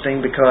that's interesting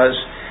because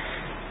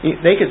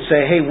they could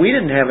say, hey, we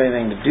didn't have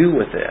anything to do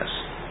with this.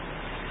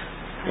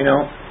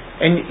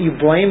 And you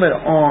blame it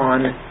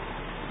on,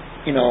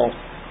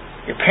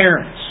 your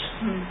parents.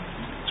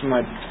 It's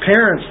my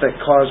parents that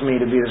caused me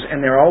to be this.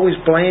 And they're always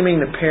blaming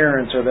the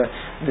parents or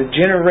the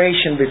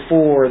generation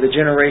before, the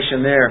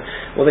generation there.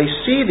 Well, they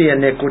see the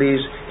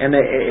iniquities, and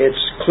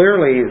it's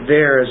clearly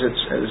there as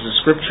the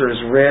Scripture is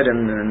read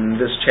in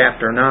this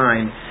chapter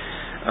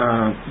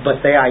 9. But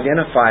they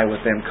identify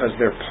with them because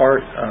they're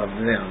part of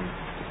them.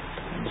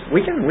 We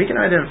can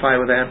identify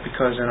with that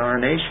because in our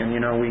nation,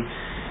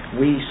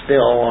 we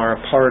still are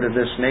a part of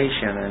this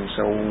nation, and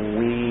so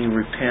we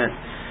repent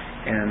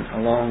and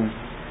along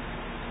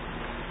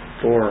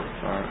for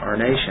our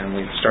nation.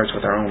 It starts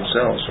with our own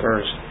selves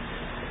first.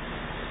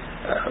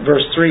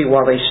 Verse 3,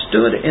 while they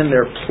stood in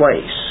their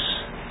place,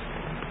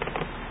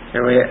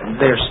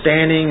 they're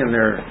standing and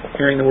they're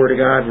hearing the Word of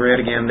God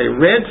read again. They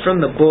read from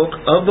the book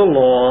of the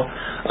law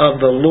of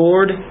the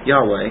Lord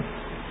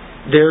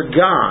Yahweh, their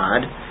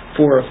God,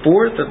 for a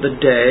fourth of the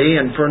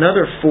day, and for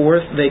another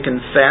fourth they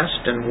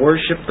confessed and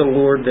worshipped the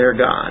Lord their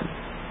God.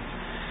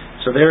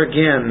 So there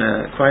again,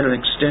 quite an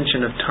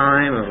extension of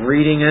time of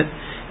reading it.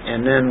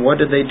 And then what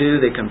did they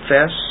do? They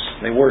confess,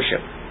 they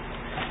worship.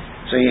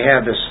 So you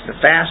have the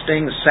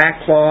fasting, the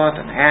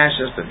sackcloth and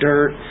ashes, the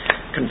dirt,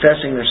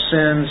 confessing their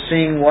sins,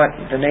 seeing what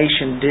the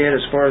nation did as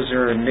far as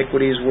their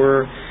iniquities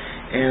were,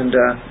 and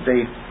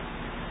they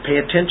pay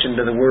attention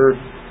to the Word,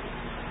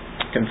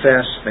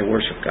 confess, they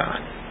worship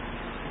God.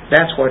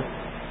 That's what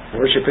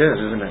worship is,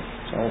 isn't it?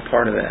 It's all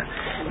part of that.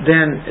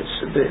 Then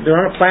they're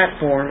on a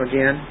platform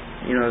again,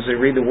 as they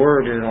read the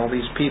Word and all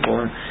these people.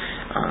 And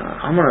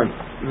I'm going to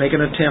make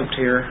an attempt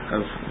here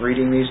of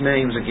reading these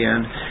names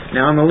again.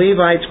 Now on the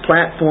Levites'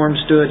 platform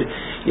stood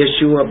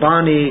Yeshua,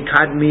 Bani,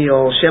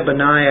 Kadmiel,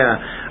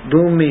 Shebaniah,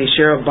 Bumi,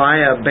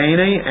 Sherebiah,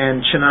 Bani,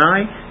 and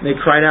Chani. They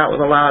cried out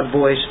with a loud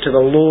voice to the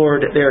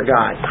Lord their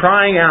God.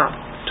 Crying out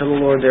to the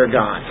Lord their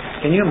God.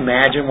 Can you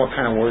imagine what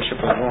kind of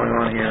worship was going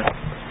on here?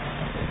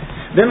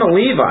 Then the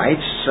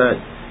Levites,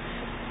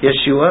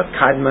 Yeshua,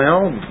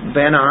 Kadmiel,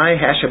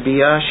 Bani,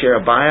 Hashabiah,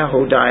 Sherebiah,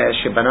 Hodiah,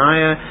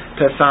 Shebaniah,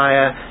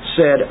 Pethiah,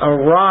 said,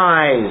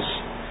 "Arise,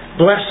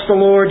 bless the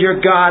Lord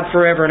your God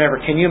forever and ever."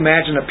 Can you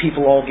imagine the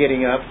people all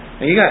getting up?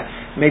 Now you got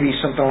maybe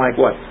something like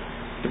what?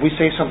 Did we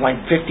say something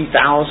like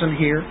 50,000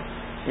 here?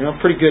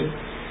 Pretty good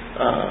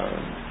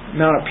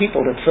amount of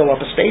people to fill up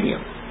a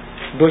stadium.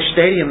 Bush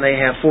Stadium, they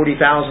have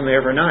 40,000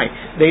 there every night.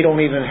 They don't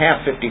even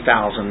have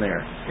 50,000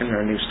 there in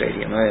their new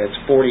stadium. It's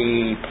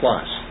 40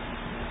 plus.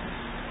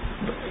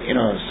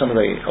 Some of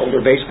the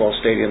older baseball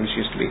stadiums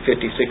used to be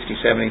 50, 60,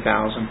 70,000.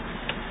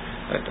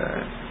 But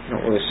you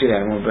don't really see that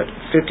anymore. But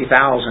 50,000,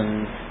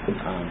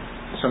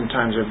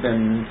 sometimes there have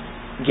been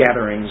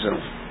gatherings of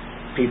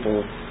people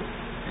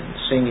and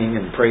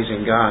singing and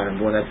praising God. And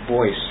boy, that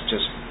voice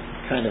just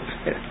kind of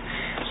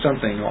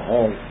something,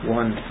 all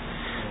one.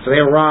 So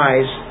they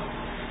arise.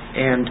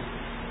 And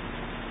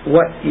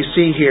what you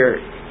see here,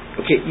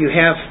 you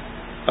have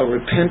a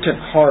repentant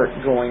heart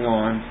going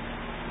on.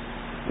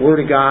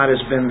 Word of God has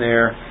been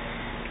there.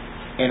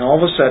 And all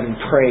of a sudden,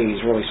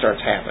 praise really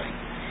starts happening.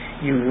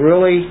 You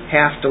really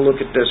have to look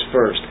at this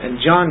first. And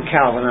John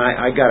Calvin,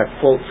 I got a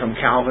quote from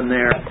Calvin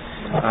there.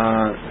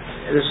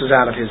 This is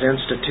out of his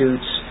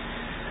Institutes.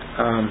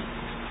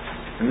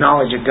 The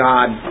knowledge of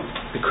God,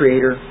 the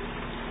Creator.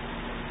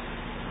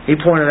 He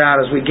pointed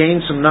out, as we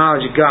gain some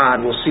knowledge of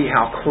God, we'll see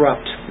how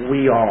corrupt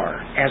we are.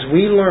 As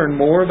we learn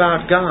more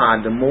about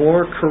God, the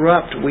more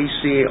corrupt we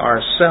see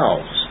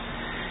ourselves.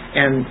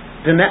 And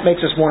then that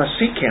makes us want to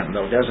seek Him,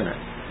 though, doesn't it?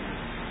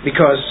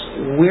 Because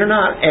we're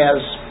not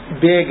as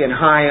big and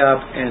high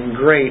up and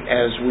great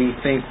as we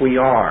think we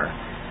are.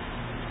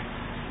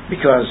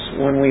 Because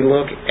when we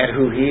look at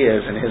who He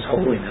is and His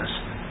holiness,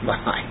 my,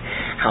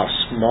 how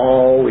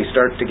small we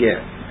start to get.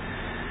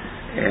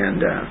 And,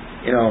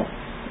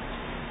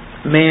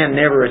 man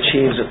never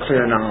achieves a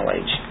clear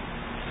knowledge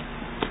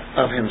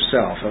of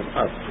himself,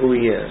 of who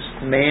he is.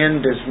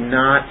 Man does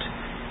not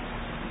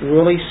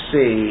really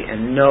see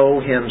and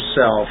know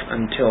himself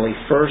until he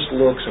first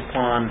looks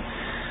upon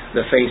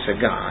the face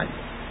of God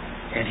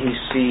and he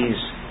sees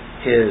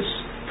His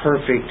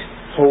perfect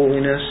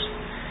holiness.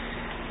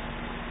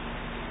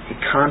 He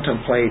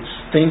contemplates,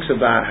 thinks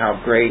about how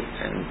great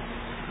and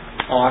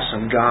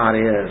awesome God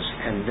is,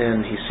 and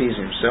then he sees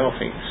himself.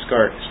 He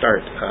starts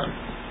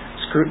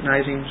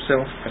scrutinizing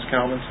himself, as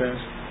Calvin says.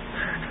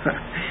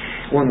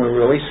 When we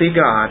really see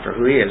God for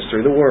who He is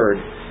through the Word,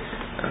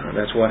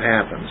 that's what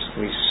happens.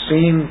 We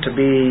seem to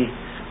be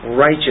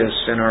righteous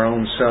in our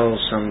own selves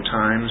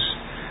sometimes.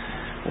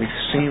 We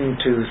seem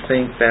to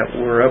think that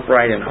we're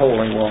upright and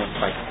holy. Well,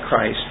 like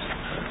Christ,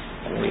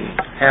 we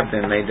have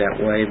been made that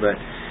way, but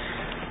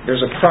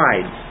there's a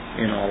pride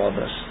in all of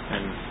us,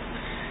 and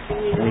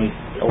we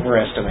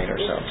overestimate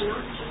ourselves. It's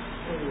not just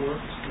the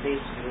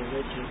works-based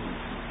religion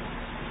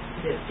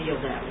that feel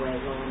that way.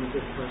 Well, I'm a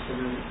good person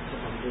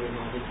because I'm doing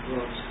all these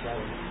works, so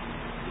I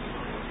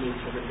don't need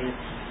to repent.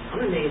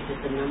 I'm amazed at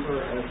the number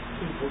of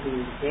people who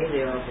say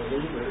they are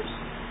believers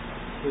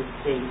who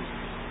think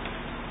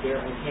they're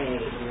okay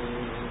and then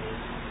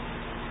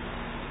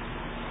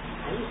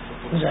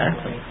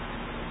Exactly.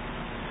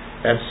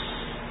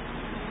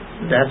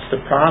 That's the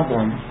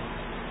problem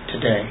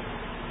today.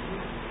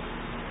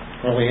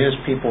 Really is.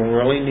 People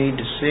really need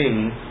to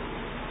see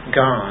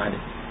God.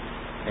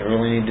 They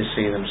really need to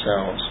see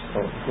themselves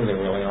for who they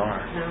really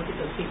are. I don't think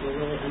those people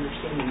really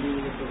understand the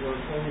meaning of the word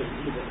holy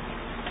either.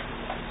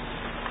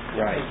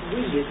 Right.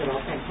 We use it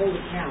all the time.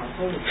 Holy cow,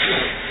 holy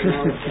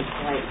cow. It's just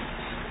like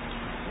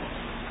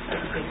it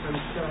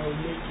becomes so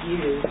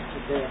misused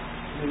that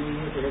when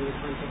you use it in the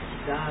context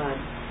of God,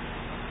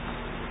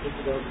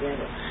 people don't get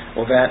it.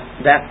 Well,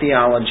 that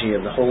theology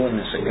of the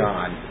holiness of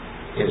God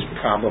is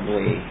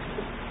probably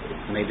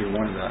maybe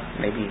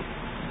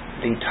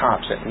the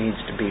tops that needs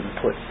to be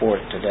put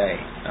forth today.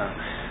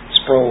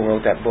 Sproul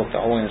wrote that book, The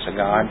Holiness of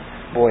God.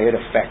 Boy, it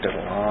affected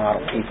a lot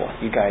of people.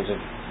 You guys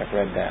have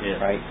read that, yeah.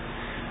 Right?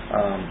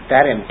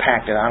 That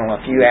impacted, I don't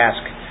know, if you ask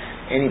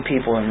any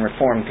people in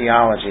Reformed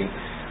theology,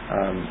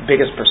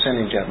 biggest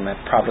percentage of them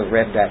have probably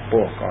read that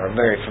book or are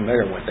very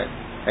familiar with it.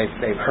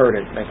 They've heard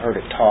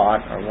it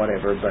taught or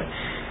whatever, but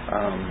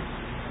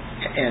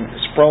and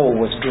Sproul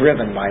was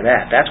driven by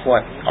that. That's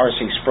what R.C.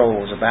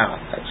 Sproul was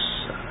about. That's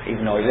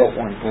even though he wrote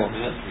one book.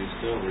 He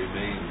still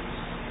remains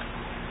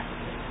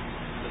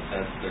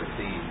That's their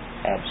theme.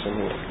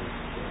 Absolutely.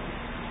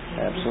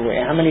 Absolutely.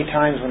 And how many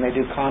times when they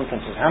do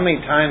conferences, how many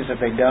times have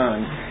they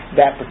done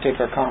that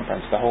particular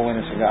conference, the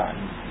holiness of God?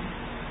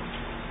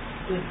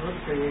 Good book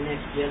for your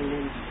next young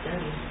men's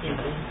study.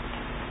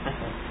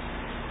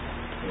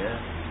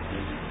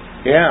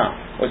 Yeah.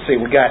 Let's see.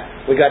 We got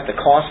the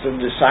cost of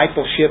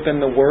discipleship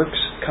in the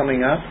works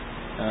coming up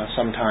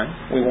sometime.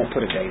 We won't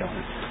put a date on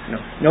it.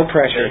 No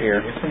pressure here.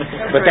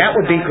 But that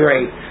would be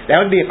great. That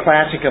would be a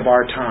classic of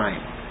our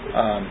time.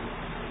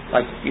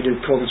 Like you do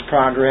Pilgrim's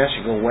Progress,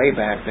 you go way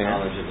back there.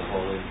 Knowledge of the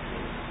Holy.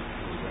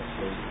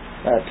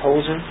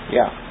 Tozer?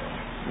 Yeah.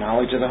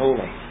 Knowledge of the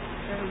Holy.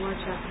 Better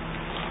watch out.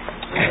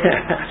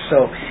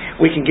 So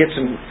we can get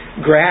some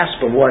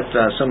grasp of what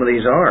some of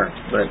these are.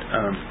 But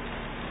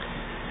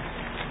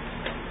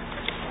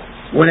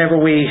whenever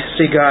we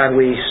see God,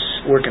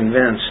 we're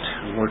convinced,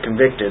 we're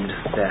convicted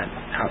that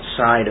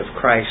outside of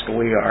Christ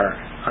we are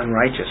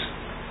unrighteous.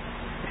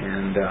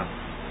 And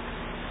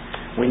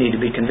we need to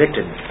be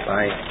convicted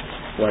by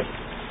what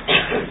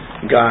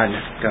God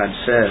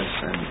says,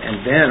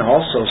 and then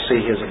also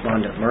see His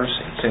abundant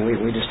mercy. So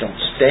we just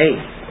don't stay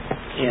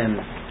in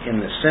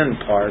the sin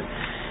part.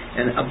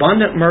 And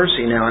abundant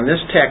mercy, now in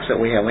this text that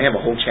we have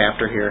a whole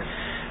chapter here,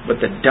 but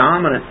the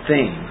dominant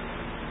theme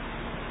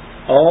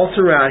all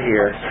throughout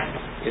here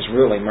is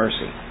really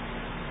mercy,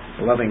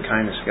 loving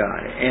kindness of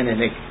God, and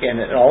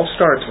it all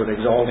starts with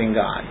exalting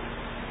God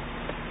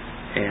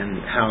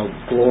and how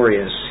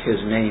glorious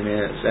His name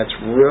is. That's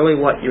really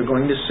what you're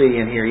going to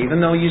see in here. Even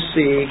though you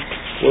see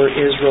where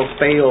Israel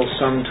fails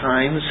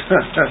sometimes,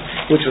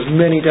 which was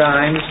many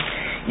times,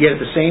 yet at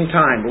the same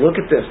time, look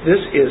at this.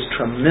 This is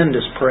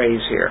tremendous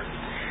praise here.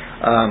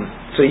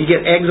 So you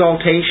get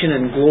exaltation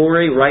and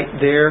glory right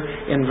there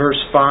in verse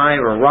 5.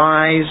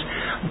 Arise,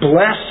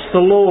 bless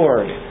the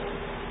Lord.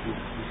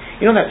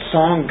 You know that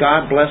song,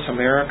 God Bless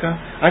America?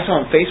 I saw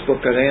on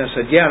Facebook today and I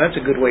said, yeah, that's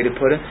a good way to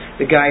put it.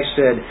 The guy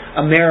said,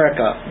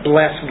 America,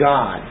 bless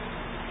God.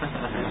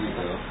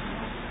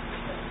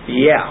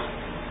 Yeah.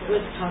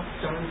 Good top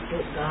song,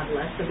 God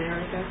Bless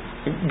America?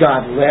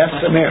 God Bless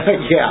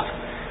America,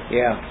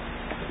 yeah.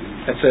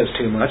 That says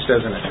too much,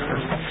 doesn't it?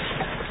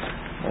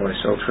 Boy,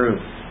 so true.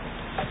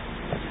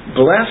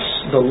 Bless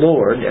the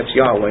Lord, that's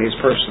Yahweh's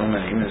personal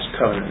name, His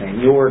covenant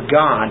name, your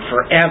God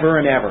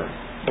forever and ever.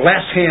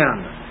 Bless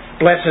Him.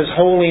 Bless His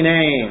holy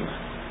name.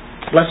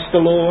 Bless the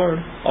Lord,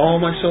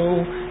 all my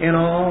soul, and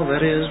all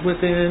that is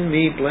within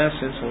me. Bless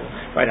His holy.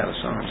 Right out of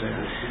Psalms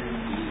there.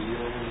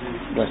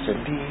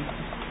 Blessed be.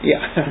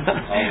 Yeah.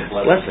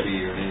 Blessed be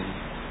your name.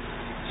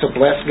 So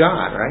bless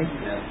God, right?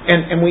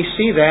 Yeah. And we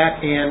see that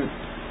in,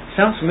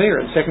 sounds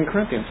familiar, in 2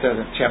 Corinthians,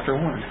 chapter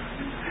 1.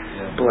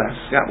 Yeah. Bless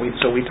God.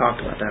 So we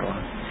talked about that a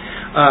lot.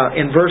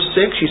 In verse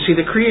 6, you see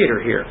the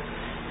Creator here.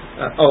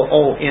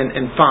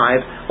 In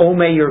 5, oh,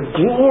 may your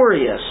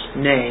glorious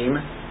name,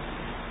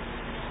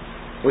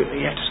 we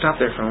have to stop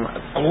there for a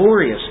moment,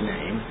 glorious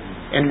name,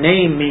 and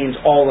name means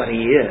all that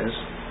He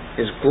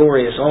is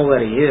glorious, all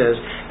that He is,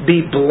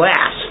 be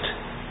blessed,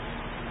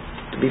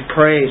 to be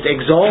praised,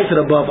 exalted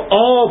above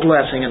all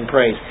blessing and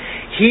praise.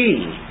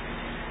 He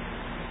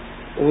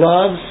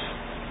loves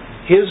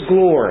His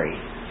glory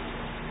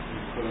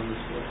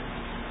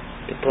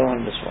to put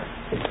on display.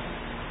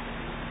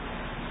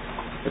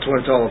 That's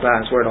what it's all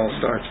about. It's where it all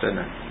starts, doesn't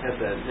it? At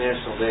the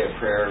National Day of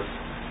Prayer,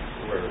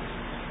 where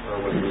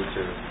Erwin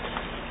Lutzer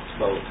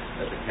spoke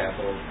at the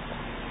Capitol.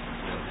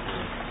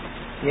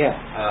 Yeah.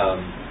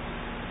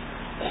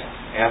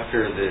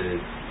 After the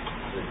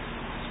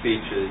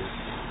speeches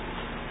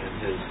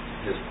and his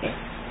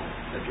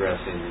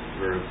addressing the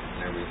group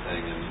and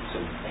everything, and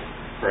some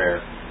prayer,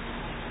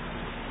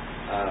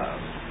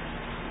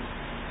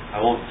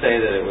 I won't say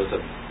that it was a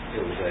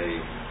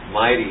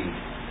mighty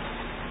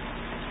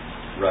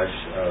rush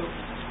of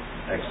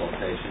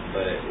exaltation,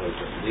 but it was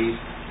at least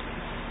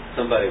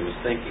somebody was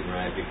thinking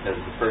right, because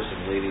the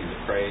person leading the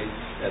praise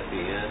at the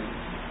end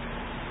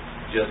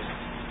just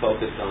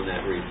focused on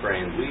that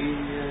refrain, we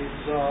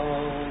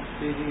exalt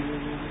thee,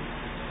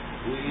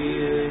 we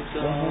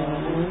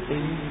exalt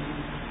thee,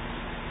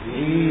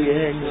 we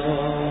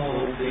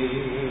exalt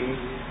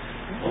thee,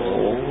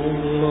 oh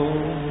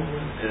Lord.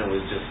 And it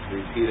was just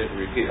repeated,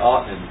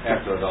 and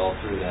echoed all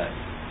through that,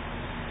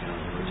 the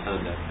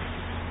rotunda.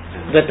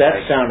 But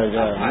that sounded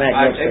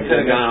magnificent. It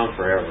could have gone on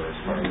forever as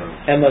far as I'm.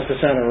 It must have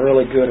sounded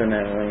really good in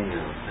that room.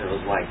 It was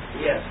like,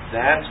 yes,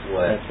 that's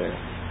what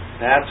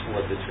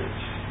the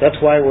church. That's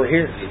why we're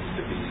here. Needs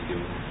to be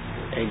doing.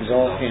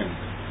 Exalt Him.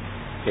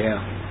 Yeah.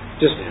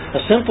 Just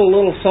a simple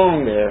little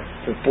song there,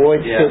 but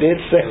boy, did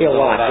it say a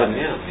lot. About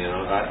Him,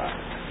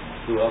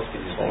 who else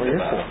can you think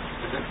about?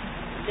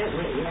 That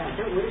would have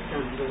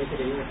sounded really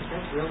good enough.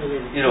 That's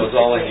really it was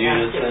all in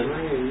unison,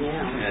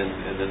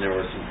 and then there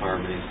were some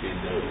harmonies being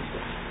done.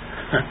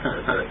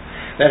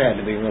 That had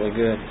to be really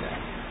good.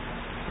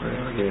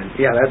 Really good.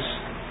 Yeah, that's,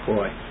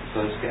 boy.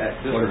 So this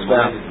what it's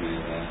reminded me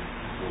of that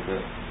a little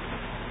bit.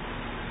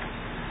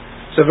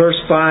 So verse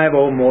 5,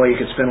 oh boy, you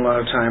could spend a lot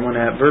of time on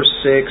that. Verse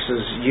 6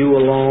 is, you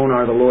alone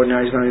are the Lord. Now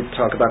he's going to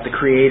talk about the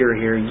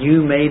Creator here. You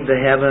made the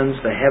heavens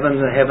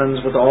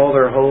with all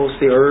their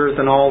hosts, the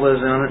earth and all that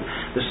is in it,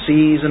 the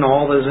seas and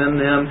all that is in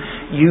them.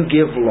 You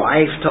give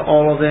life to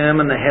all of them,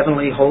 and the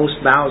heavenly host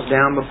bows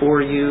down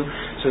before you.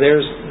 So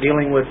there's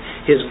dealing with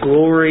His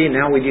glory.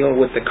 Now we deal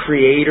with the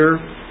Creator.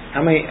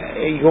 How many,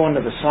 you go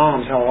into the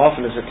Psalms, how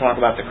often does it talk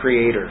about the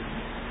Creator?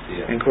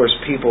 Yeah. And of course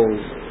people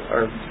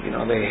are,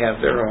 they have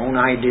their own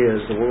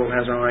ideas. The world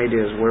has their own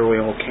ideas where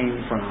we all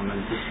came from,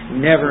 and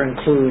never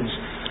includes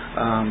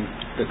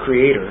the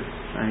Creator.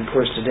 And of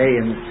course today,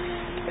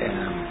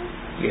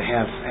 you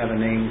have a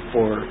name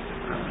for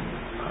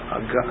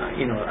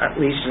at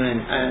least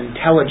an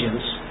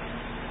intelligence,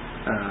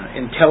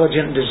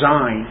 intelligent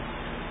design.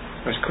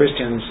 As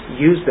Christians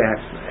use that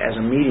as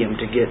a medium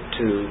to get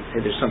to,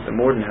 hey, there's something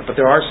more than that. But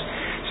there are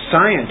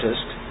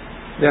scientists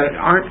that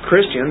aren't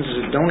Christians,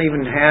 don't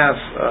even have,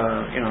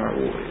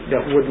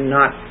 that would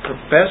not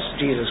profess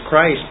Jesus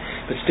Christ,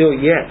 but still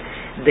yet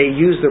they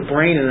use their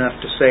brain enough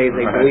to say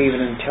they believe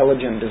in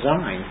intelligent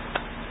design.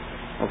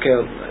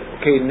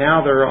 Okay,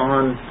 now they're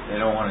on. They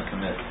don't want to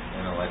commit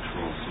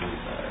intellectual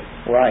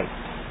suicide. Right.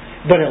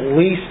 But at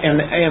least,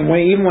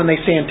 even when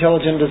they say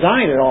intelligent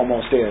design, it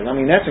almost is. I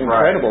mean, that's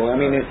incredible. Right.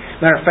 I mean,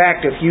 matter of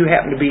fact, if you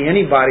happen to be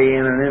anybody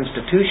in an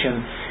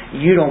institution,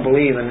 you don't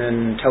believe in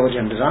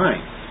intelligent design.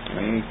 I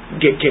mean,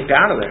 you get kicked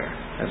out of there,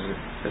 as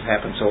has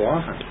happened so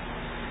often.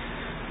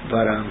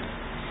 But,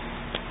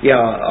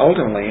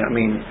 ultimately, I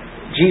mean,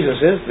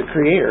 Jesus is the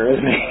Creator,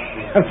 isn't He?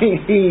 I mean,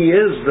 He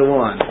is the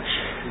one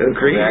who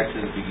created. Back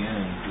to the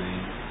beginning,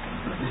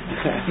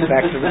 please.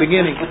 Back to the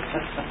beginning.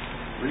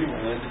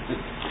 Rewind.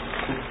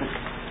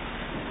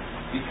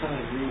 Be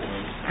kind,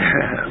 rewind.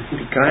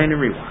 Be kind and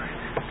rewind.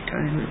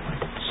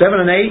 7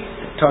 and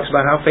 8 talks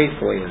about how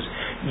faithful He is.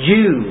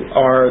 You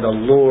are the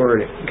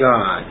Lord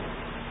God,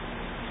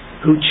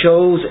 who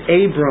chose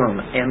Abram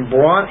and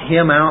brought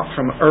him out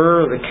from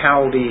Ur of the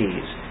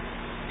Chaldees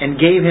and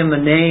gave him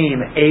the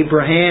name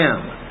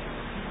Abraham.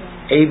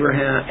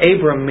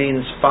 Abram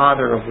means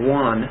father of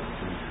one.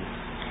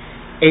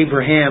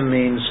 Abraham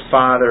means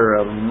father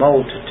of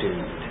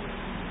multitude.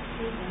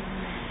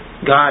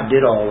 God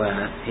did all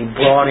that. He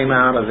brought him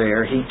out of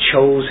there. He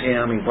chose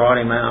him. He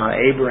brought him out.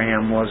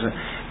 Abram was a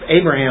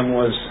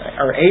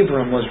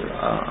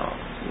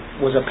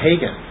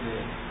pagan.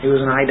 He was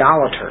an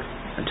idolater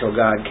until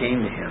God came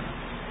to him.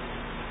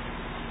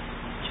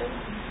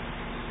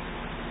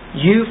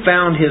 You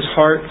found his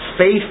heart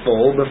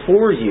faithful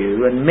before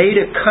you and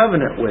made a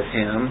covenant with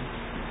him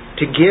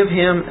to give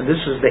him,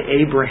 this is the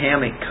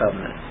Abrahamic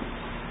covenant.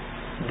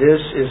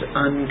 This is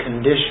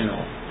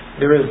unconditional.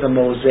 There is the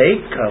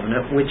Mosaic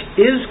covenant, which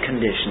is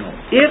conditional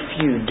if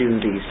you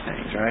do these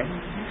things, right?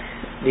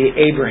 The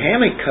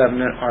Abrahamic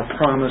covenant are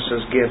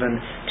promises given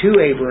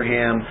to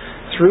Abraham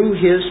through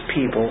his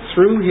people,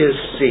 through his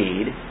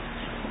seed,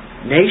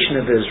 nation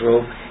of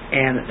Israel,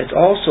 and it's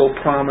also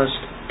promised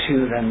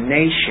to the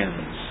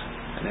nations,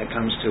 and that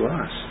comes to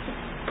us.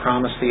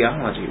 Promise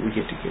theology, we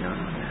get to get on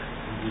that.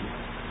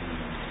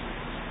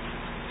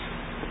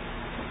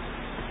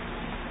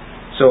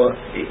 So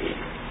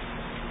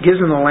it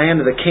gives them the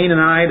land of the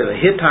Canaanite, of the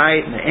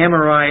Hittite, and the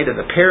Amorite, of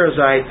the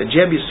Perizzite, the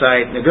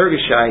Jebusite, and the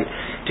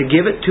Girgashite, to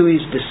give it to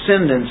his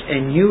descendants,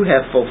 and you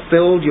have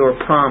fulfilled your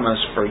promise,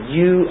 for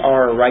you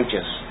are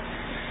righteous.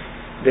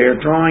 They're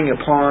drawing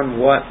upon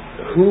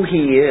who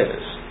He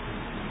is.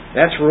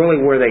 That's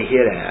really where they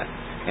hit at,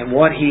 and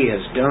what He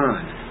has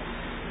done.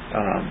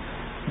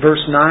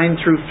 Verse 9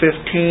 through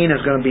 15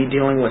 is going to be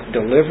dealing with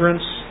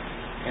deliverance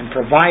and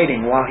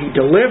providing. While He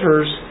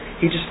delivers,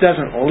 He just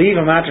doesn't leave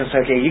them out there and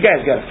say, okay, you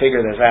guys got to figure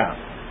this out.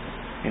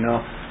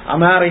 I'm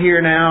out of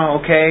here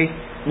now, okay?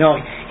 No,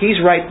 He's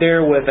right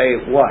there with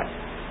a what?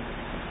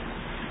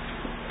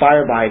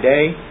 Fire by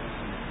day.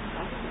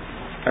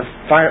 Or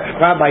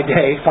fire by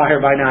day, fire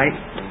by night.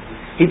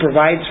 He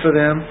provides for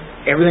them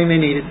everything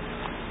they needed.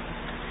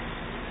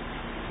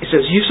 It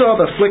says, you saw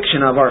the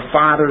affliction of our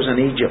fathers in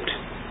Egypt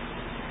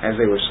as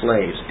they were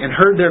slaves, and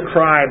heard their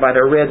cry by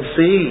the Red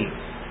Sea,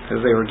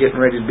 as they were getting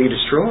ready to be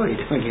destroyed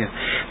again.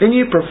 Then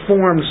you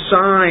performed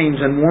signs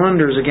and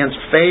wonders against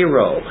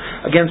Pharaoh,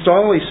 against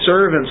all his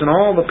servants and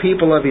all the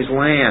people of his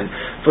land,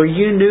 for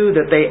you knew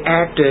that they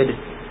acted.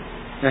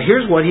 Now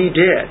here's what He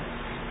did.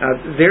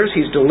 There's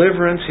His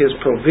deliverance, His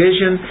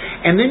provision,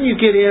 and then you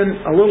get in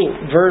a little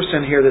verse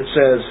in here that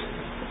says,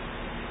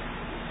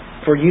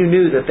 for you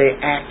knew that they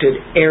acted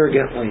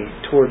arrogantly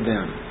toward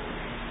them,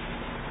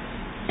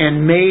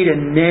 and made a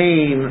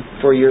name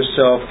for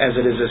yourself as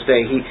it is this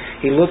day.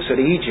 He looks at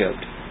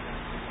Egypt,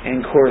 and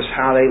of course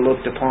how they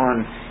looked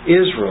upon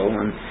Israel,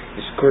 and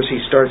of course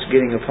He starts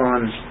getting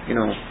upon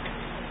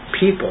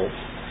people.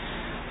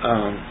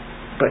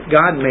 But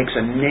God makes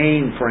a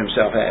name for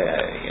Himself.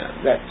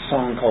 That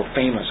song called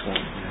Famous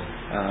One.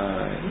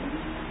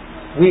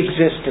 We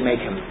exist to make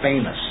Him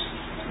famous.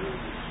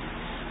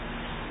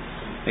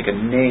 Make a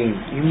name.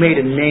 You made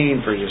a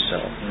name for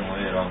yourself. In a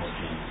way, it almost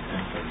means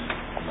emphasis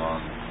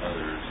among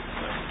others.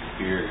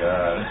 Like, fear fear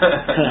God.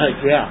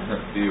 Yeah.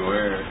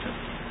 Beware.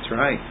 That's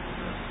right.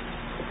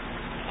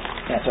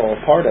 That's all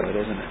part of it,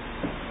 isn't it?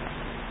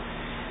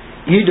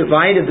 You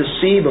divided the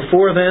sea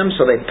before them,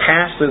 so they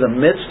passed through the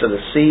midst of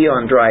the sea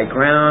on dry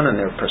ground, and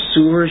their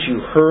pursuers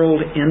you hurled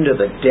into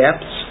the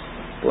depths.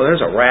 Well, there's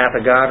a wrath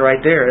of God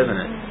right there, isn't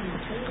it?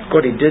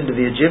 What He did to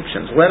the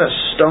Egyptians. Let a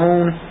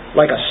stone,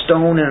 like a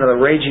stone into the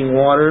raging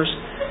waters.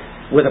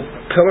 With a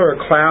pillar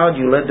of cloud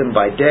you led them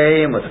by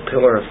day, and with a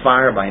pillar of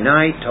fire by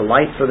night, to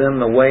light for them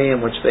the way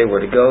in which they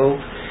were to go.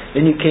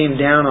 Then you came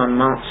down on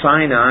Mount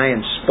Sinai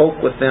and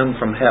spoke with them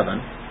from heaven.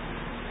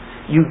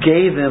 You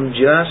gave them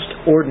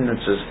just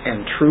ordinances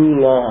and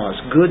true laws,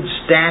 good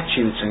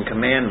statutes and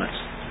commandments,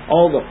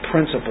 all the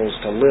principles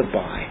to live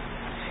by.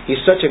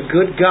 He's such a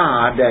good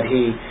God that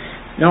He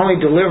not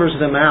only delivers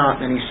them out,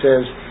 and He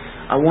says,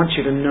 I want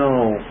you to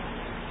know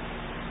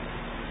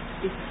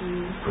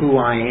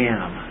who I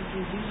am.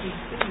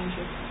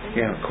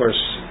 Yeah, of course,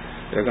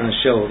 they're going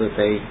to show that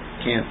they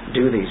can't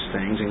do these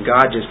things, and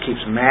God just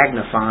keeps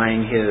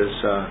magnifying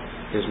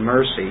His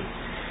mercy.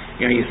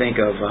 You know, you think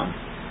of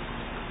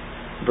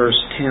verse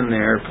 10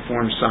 there,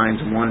 perform signs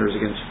and wonders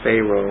against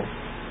Pharaoh,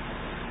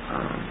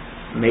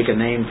 make a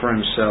name for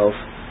himself.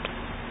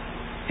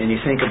 And you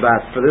think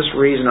about, for this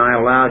reason I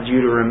allowed you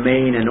to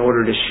remain in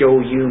order to show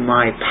you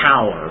my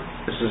power.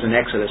 This is in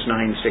Exodus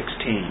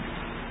 9:16.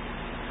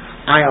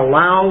 I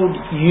allowed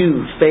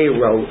you,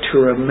 Pharaoh, to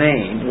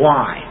remain.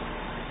 Why?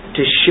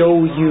 To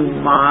show you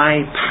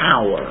my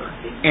power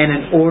and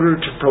in order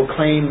to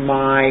proclaim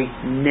my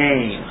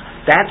name.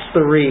 That's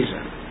the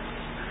reason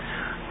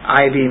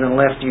I've even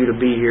left you to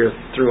be here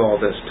through all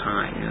this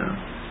time,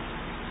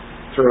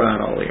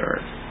 throughout all the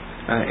earth.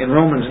 In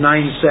Romans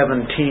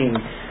 9:17,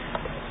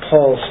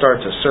 Paul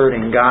starts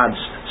asserting God's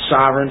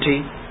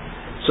sovereignty.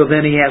 So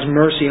then He has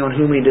mercy on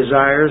whom He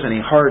desires, and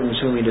He hardens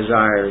whom He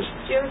desires.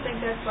 Do you ever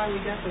think that's why we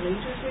got the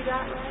leaders we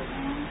got right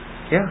now?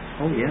 Yeah.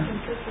 Oh, yeah. We can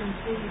sit there and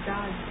see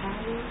God's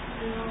power,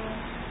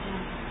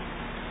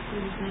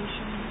 through His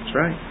nation. That's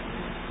right.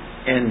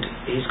 And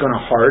He's going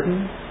to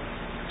harden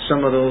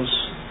some of those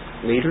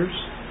leaders.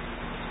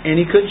 And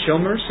He could show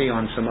mercy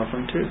on some of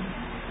them too.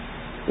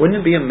 Wouldn't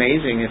it be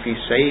amazing if He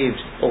saved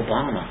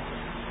Obama?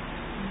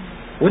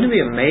 Wouldn't it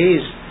be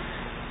amazing?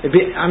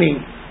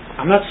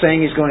 I'm not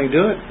saying He's going to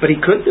do it, but He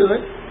could do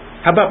it.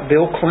 How about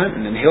Bill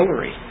Clinton and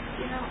Hillary?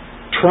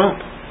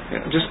 Trump?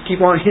 Just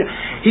keep on.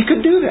 He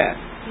could do that.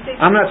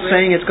 I'm not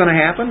saying it's going to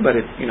happen, but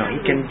He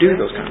can do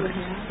those kind of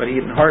things. But He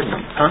didn't harden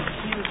them. Huh?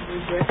 He would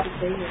regret that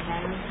they would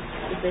have,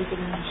 if they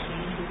could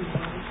understand who He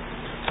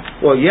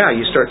was. Well, yeah,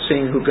 you start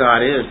seeing who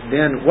God is.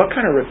 Then what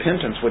kind of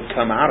repentance would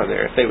come out of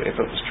there if it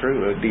was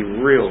true? It would be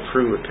real,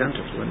 true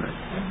repentance, wouldn't it?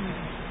 Mm-hmm.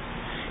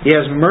 He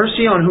has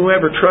mercy on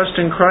whoever trusts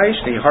in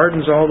Christ, and He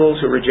hardens all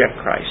those who reject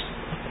Christ.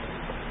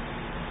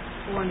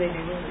 One day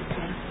they will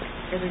repent.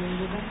 Every knee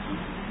will bow.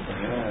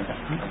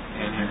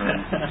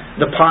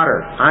 The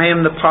potter. I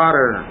am the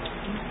potter.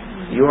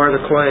 You are the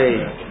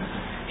clay.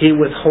 He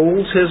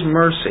withholds His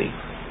mercy.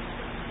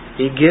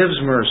 He gives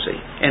mercy.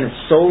 And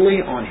it's solely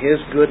on His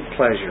good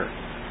pleasure.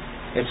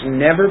 It's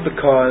never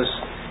because,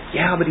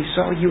 but He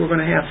saw you were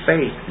going to have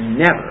faith.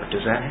 Never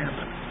does that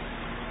happen.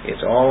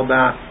 It's all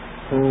about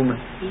whom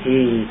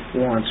He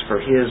wants for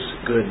His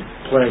good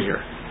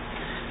pleasure.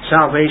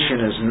 Salvation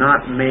is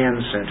not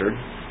man-centered.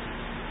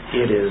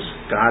 It is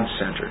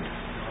God-centered.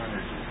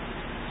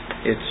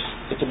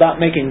 It's about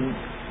making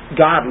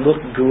God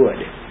look good.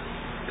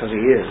 Because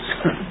He is.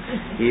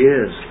 He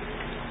is.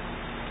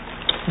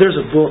 There's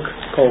a book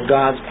called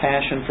God's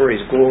Passion for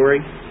His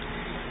Glory.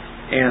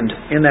 And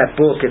in that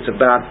book, it's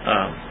about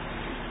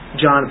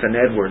Jonathan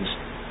Edwards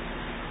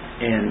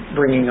and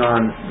bringing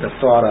on the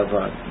thought of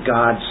a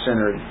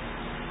God-centered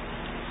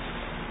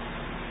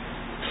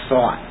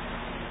thought.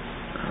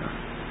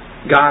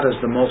 God is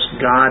the most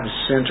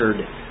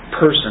God-centered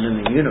person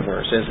in the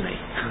universe, isn't He?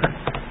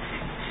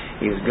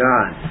 He's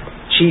God.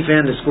 Chief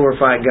end is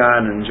glorify God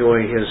and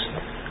enjoy His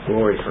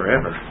glory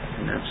forever,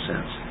 in that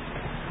sense.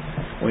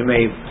 We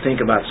may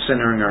think about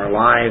centering our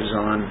lives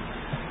on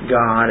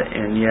God,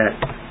 and yet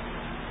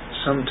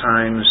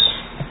sometimes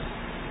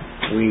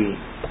we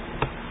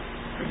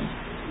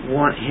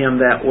want Him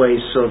that way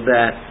so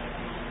that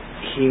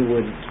He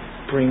would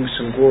bring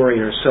some glory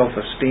or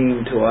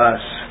self-esteem to us.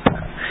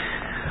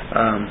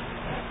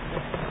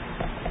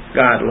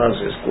 God loves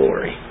His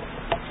glory.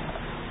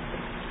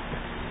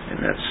 And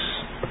that's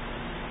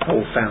the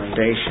whole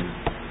foundation.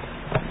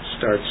 It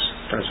starts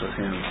with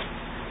Him.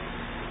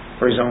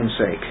 For His own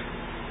sake.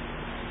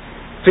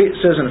 It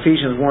says in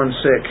Ephesians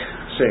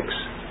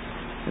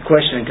 1:6, the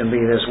question can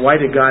be this: why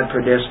did God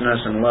predestine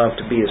us in love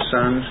to be His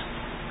sons?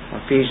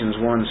 Ephesians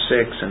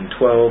 1:6 and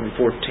 12 and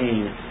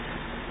 14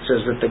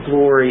 says that the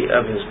glory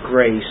of His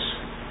grace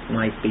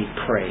might be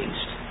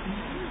praised.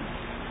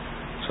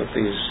 So if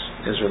these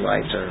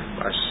Israelites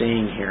are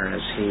seeing here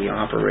as He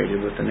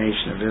operated with the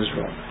nation of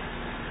Israel,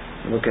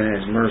 looking at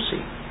His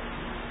mercy,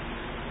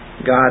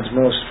 God's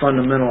most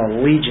fundamental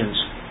allegiance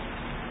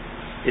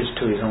is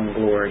to His own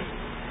glory.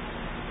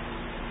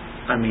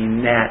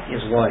 That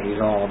is what He's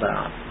all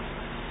about.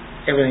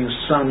 Everything's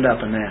summed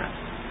up in that.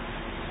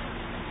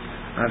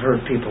 I've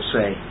heard people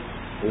say,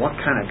 what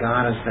kind of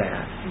God is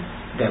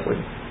that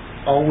would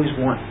always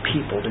want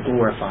people to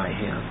glorify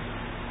Him?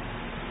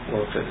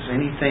 Well, if it's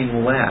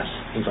anything less,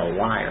 he's a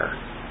liar.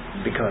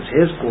 Because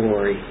His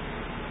glory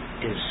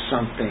is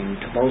something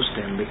to boast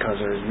in, because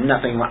there's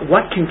nothing like...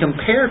 What can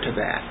compare to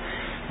that?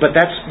 But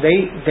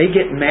they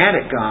get mad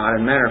at God.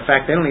 As a matter of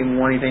fact, they don't even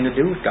want anything to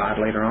do with God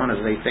later on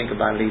as they think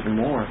about it even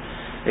more.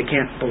 They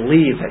can't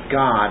believe that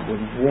God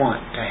would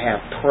want to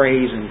have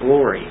praise and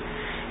glory.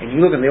 And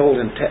you look in the Old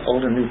and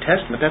New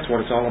Testament, that's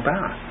what it's all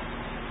about.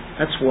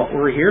 That's what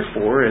we're here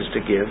for, is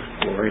to give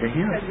glory to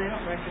Him. Because they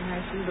don't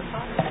recognize who the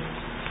Father is.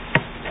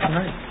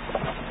 Right.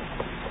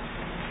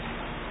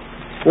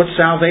 What's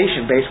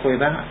salvation basically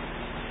about?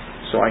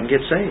 So I can get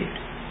saved.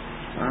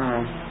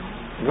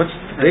 What's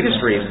the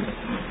biggest reason?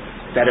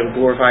 That it would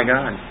glorify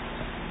God.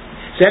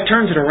 So that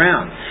turns it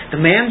around. The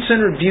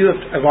man-centered view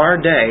of our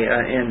day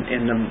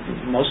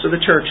in most of the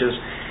churches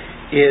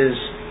is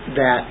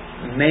that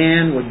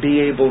man would be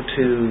able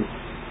to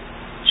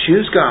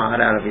choose God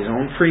out of his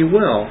own free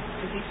will,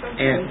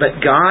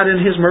 but God in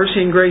His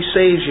mercy and grace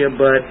saves you,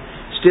 but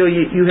still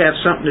you have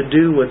something to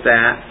do with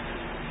that,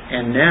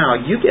 and now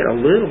you get a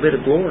little bit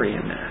of glory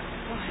in that.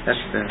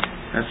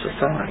 That's the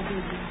thought.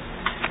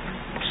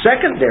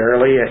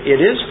 Secondarily, it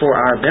is for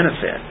our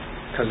benefit,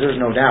 because there's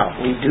no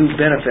doubt we do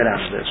benefit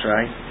out of this,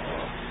 right?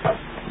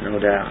 No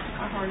doubt.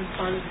 Our hardest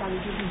part is probably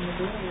giving the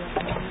glory.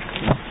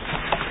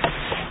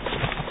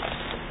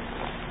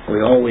 We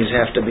always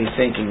have to be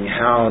thinking,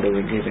 how do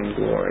we give Him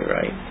glory,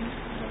 right?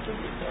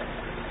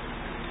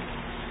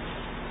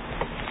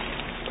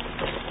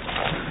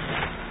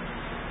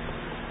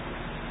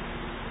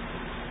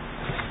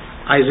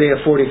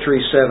 Isaiah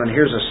 43:7.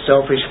 Here's a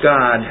selfish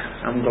God.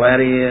 I'm glad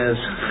He is.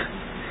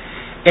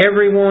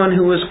 Everyone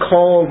who is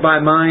called by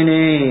my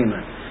name,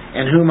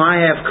 and whom I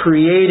have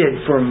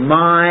created for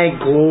my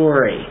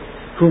glory,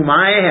 whom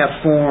I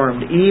have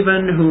formed,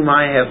 even whom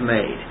I have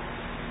made.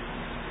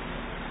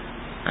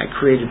 I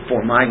created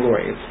for my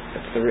glory.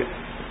 That's the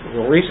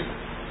real reason.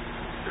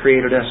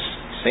 Created us,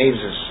 saves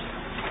us,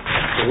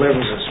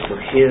 delivers us for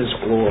His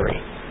glory.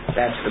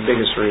 That's the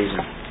biggest reason.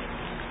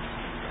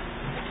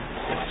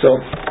 So,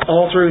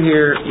 all through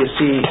here you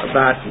see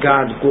about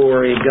God's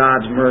glory,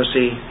 God's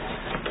mercy.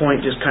 The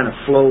point just kind of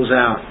flows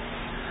out.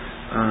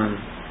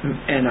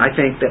 And I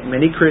think that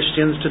many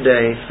Christians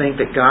today think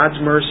that God's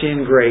mercy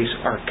and grace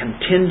are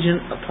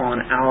contingent upon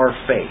our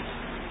faith.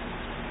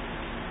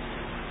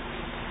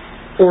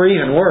 Or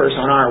even worse,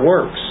 on our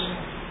works.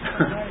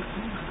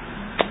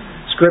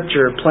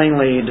 Scripture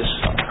plainly,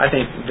 I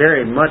think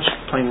very much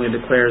plainly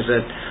declares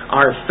that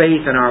our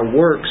faith and our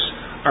works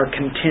are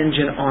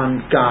contingent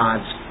on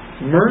God's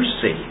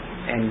mercy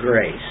and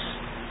grace.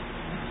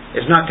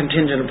 It's not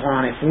contingent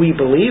upon if we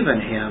believe in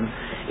Him.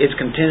 It's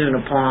contingent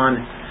upon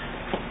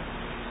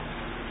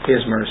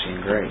His mercy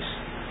and grace.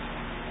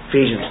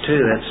 Ephesians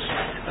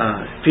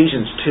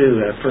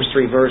 2, first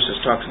 3 verses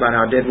talks about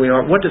how dead we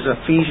are. What does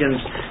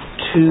Ephesians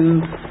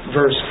 2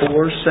 verse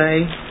 4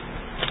 say?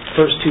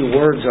 First 2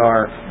 words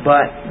are,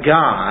 but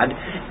God,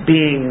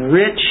 being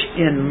rich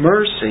in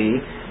mercy,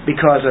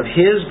 because of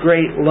His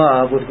great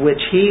love with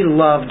which He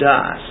loved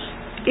us,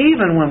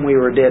 even when we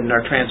were dead in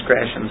our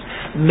transgressions,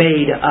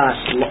 made us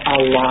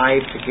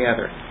alive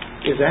together.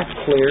 Is that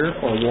clear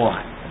or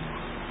what?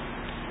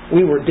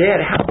 We were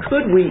dead. How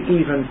could we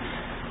even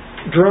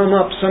drum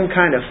up some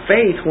kind of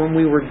faith when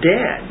we were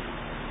dead?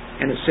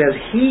 And it says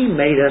He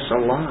made us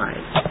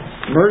alive.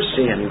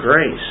 Mercy and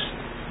grace.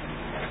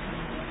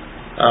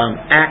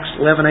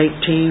 Acts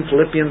 11:18,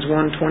 Philippians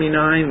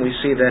 1:29, we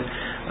see that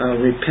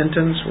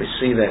repentance, we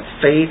see that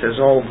faith is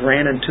all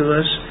granted to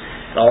us.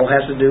 It all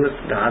has to do with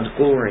God's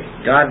glory.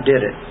 God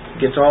did it.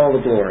 Gets all the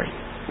glory.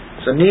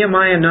 So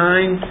Nehemiah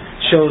 9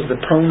 shows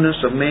the proneness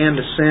of man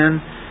to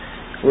sin.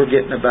 We're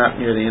getting about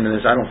near the end of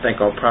this. I don't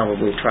think I'll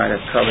probably try to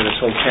cover this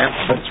whole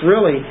chapter, but it's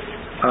really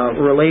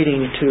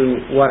relating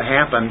to what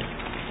happened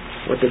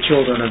with the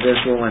children of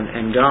Israel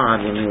and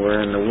God when they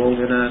were in the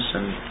wilderness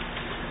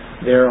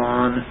and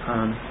thereon.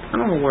 I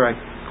don't know where I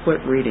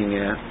quit reading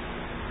at.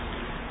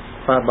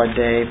 Cloud by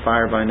day,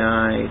 fire by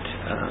night.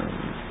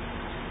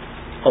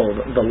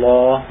 The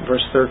law,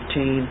 verse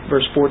 13,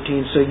 verse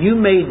 14. So you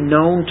made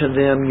known to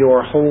them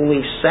your holy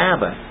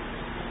Sabbath.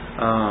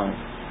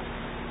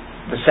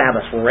 The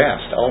Sabbath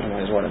rest,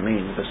 ultimately, is what it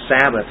means. The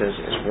Sabbath is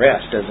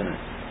rest, isn't it?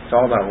 It's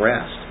all about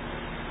rest.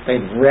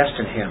 They'd rest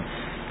in Him.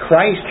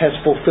 Christ has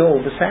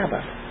fulfilled the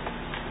Sabbath.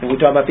 When we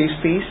talk about these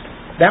feasts,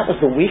 that was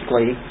the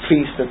weekly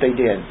feast that they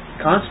did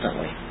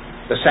constantly.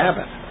 The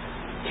Sabbath.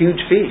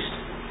 Huge feast.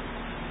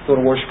 Go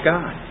to worship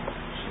God.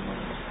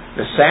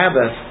 The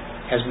Sabbath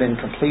has been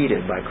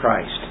completed by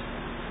Christ.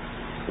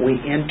 We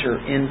enter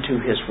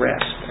into His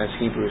rest, as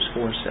Hebrews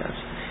 4 says.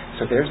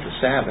 So there's the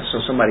Sabbath.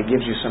 So somebody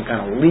gives you some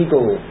kind of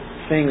legal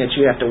thing that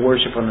you have to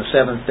worship on the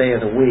 7th day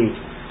of the week,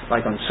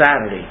 like on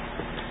Saturday.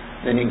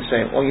 Then you can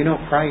say, well,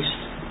 Christ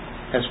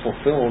has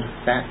fulfilled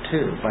that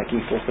too, like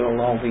He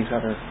fulfilled all these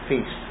other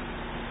feasts.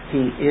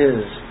 He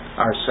is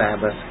our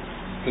Sabbath.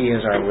 He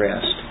is our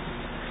rest.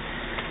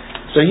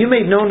 So you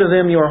made known to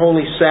them your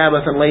holy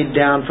Sabbath and laid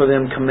down for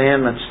them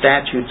commandments,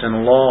 statutes,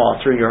 and law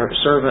through your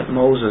servant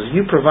Moses.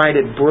 You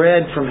provided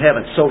bread from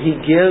heaven. So He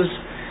gives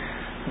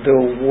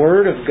the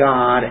Word of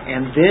God,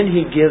 and then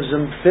He gives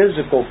them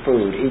physical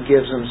food. He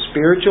gives them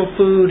spiritual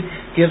food,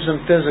 gives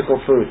them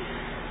physical food.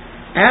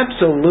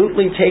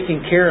 Absolutely taking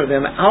care of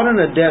them out in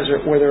a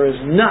desert where there is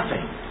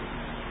nothing.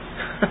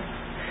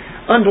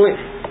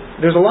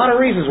 Unbelievable. There's a lot of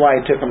reasons why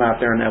He took them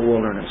out there in that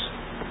wilderness.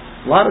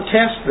 A lot of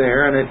tests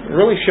there, and it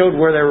really showed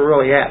where they were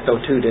really at, though,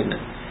 too, didn't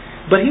it?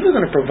 But He was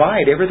going to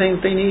provide everything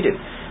that they needed.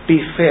 Be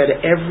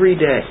fed every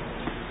day.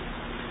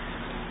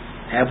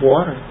 Have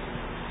water.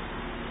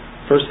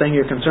 First thing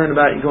you're concerned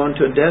about, you go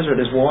into a desert,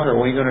 is water.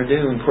 What are you going to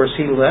do? And of course,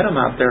 He led them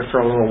out there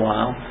for a little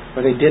while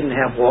where they didn't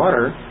have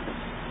water.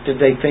 Did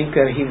they think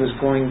that He was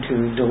going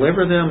to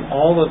deliver them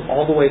all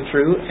the way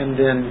through and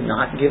then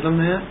not give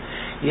them that?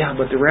 Yeah,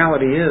 but the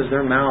reality is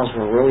their mouths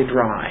were really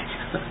dry.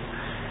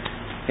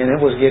 And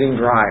it was getting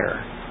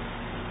drier.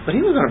 But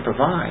He was going to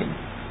provide.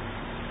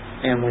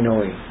 And we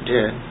know He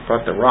did.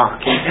 Brought the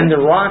rock. And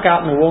the rock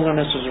out in the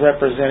wilderness was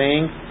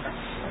representing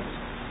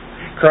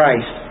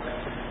Christ.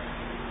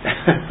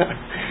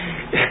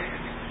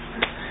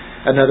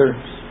 Another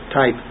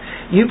type.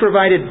 You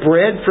provided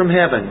bread from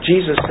heaven.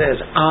 Jesus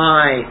says,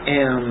 I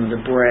am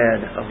the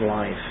bread of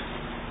life.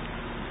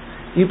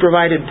 You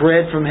provided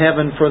bread from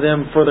heaven for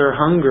them for their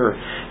hunger.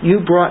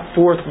 You brought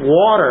forth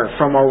water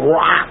from a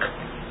rock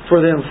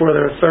for them for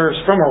their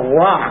thirst. From a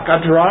rock, a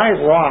dry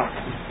rock.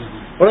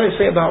 What do they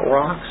say about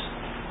rocks?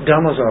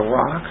 Dumb as a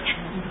rock.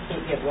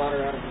 Can't get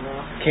water out of a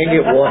rock. Can't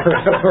get water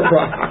out of a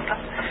rock.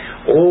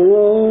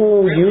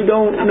 Oh, you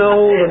don't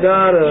know the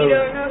God of... You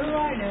don't know who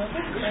I know.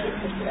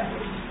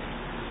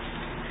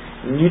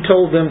 And you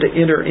told them to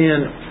enter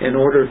in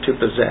order to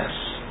possess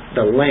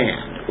the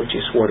land which He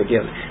swore to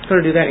give. He's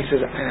going to do that. He says,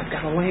 I've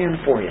got a land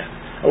for you.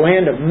 A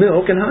land of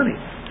milk and honey.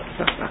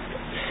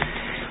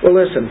 Well,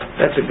 listen,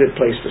 that's a good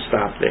place to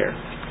stop there.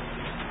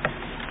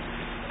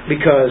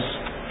 Because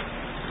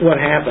what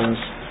happens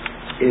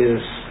is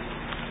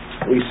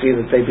we see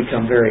that they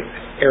become very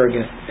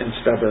arrogant and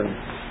stubborn.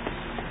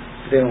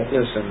 They don't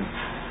listen.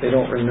 They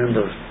don't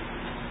remember.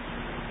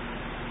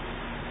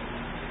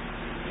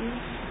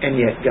 And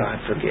yet God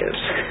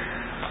forgives.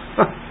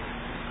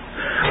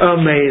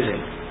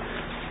 Amazing.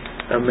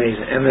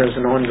 Amazing. And there's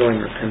an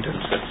ongoing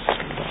repentance.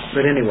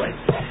 But anyway,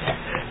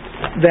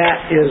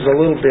 that is a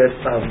little bit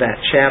of that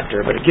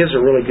chapter, but it gives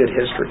a really good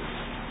history.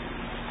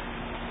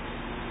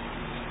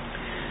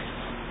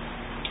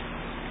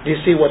 Do you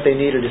see what they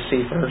needed to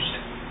see first?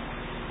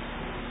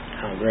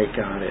 How great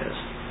God is.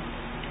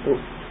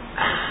 Well,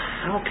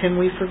 how can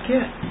we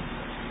forget?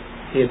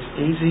 It's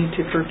easy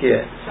to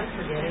forget.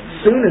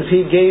 As soon as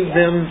He gave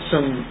them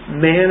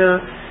some manna,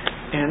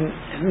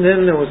 and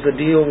then there was the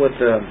deal with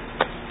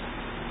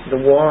the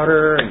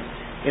water,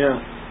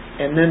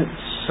 and then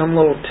some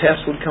little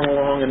test would come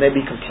along and they'd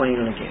be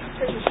complaining again.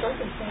 Because the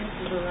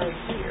circumstances are right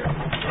here.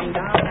 And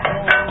God is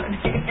going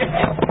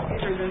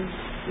bigger than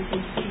we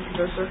can see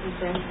because our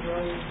circumstances are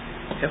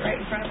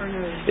right in front of our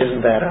nose.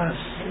 Isn't that us?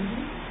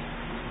 Mm-hmm.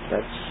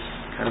 That's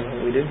kind of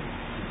what we do.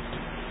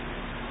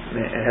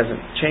 It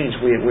hasn't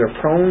changed. We're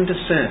prone to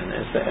sin,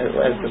 as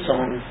the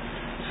song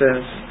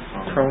says.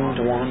 Prone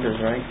to wander,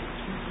 right?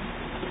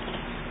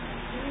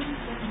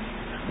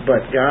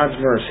 But God's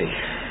mercy,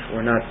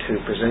 we're not to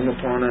presume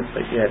upon it,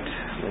 but yet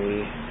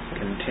we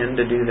intend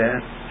to do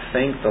that.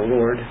 Thank the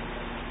Lord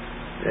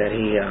that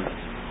He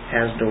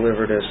has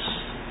delivered us,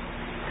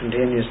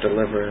 continues to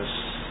deliver us,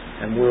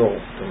 and will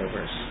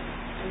deliver us,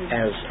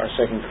 as our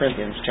 2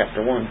 Corinthians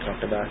chapter 1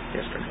 talked about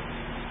yesterday.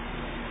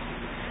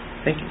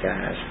 Thank you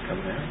guys for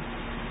coming out.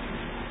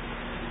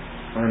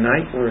 On a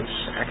night where it's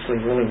actually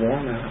really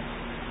warm out.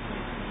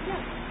 Yeah,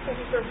 so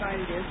He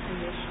provided air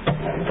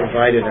conditioning. He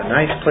provided a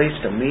nice place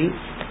to meet,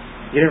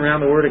 get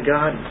around the Word of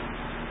God,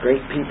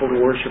 great people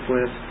to worship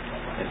with.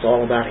 It's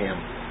all about Him.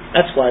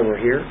 That's why we're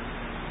here.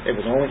 It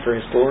was only for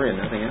His glory and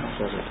nothing else,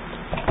 was it?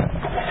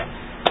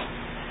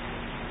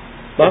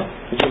 Bob,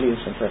 would you lead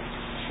us in prayer?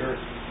 Sure.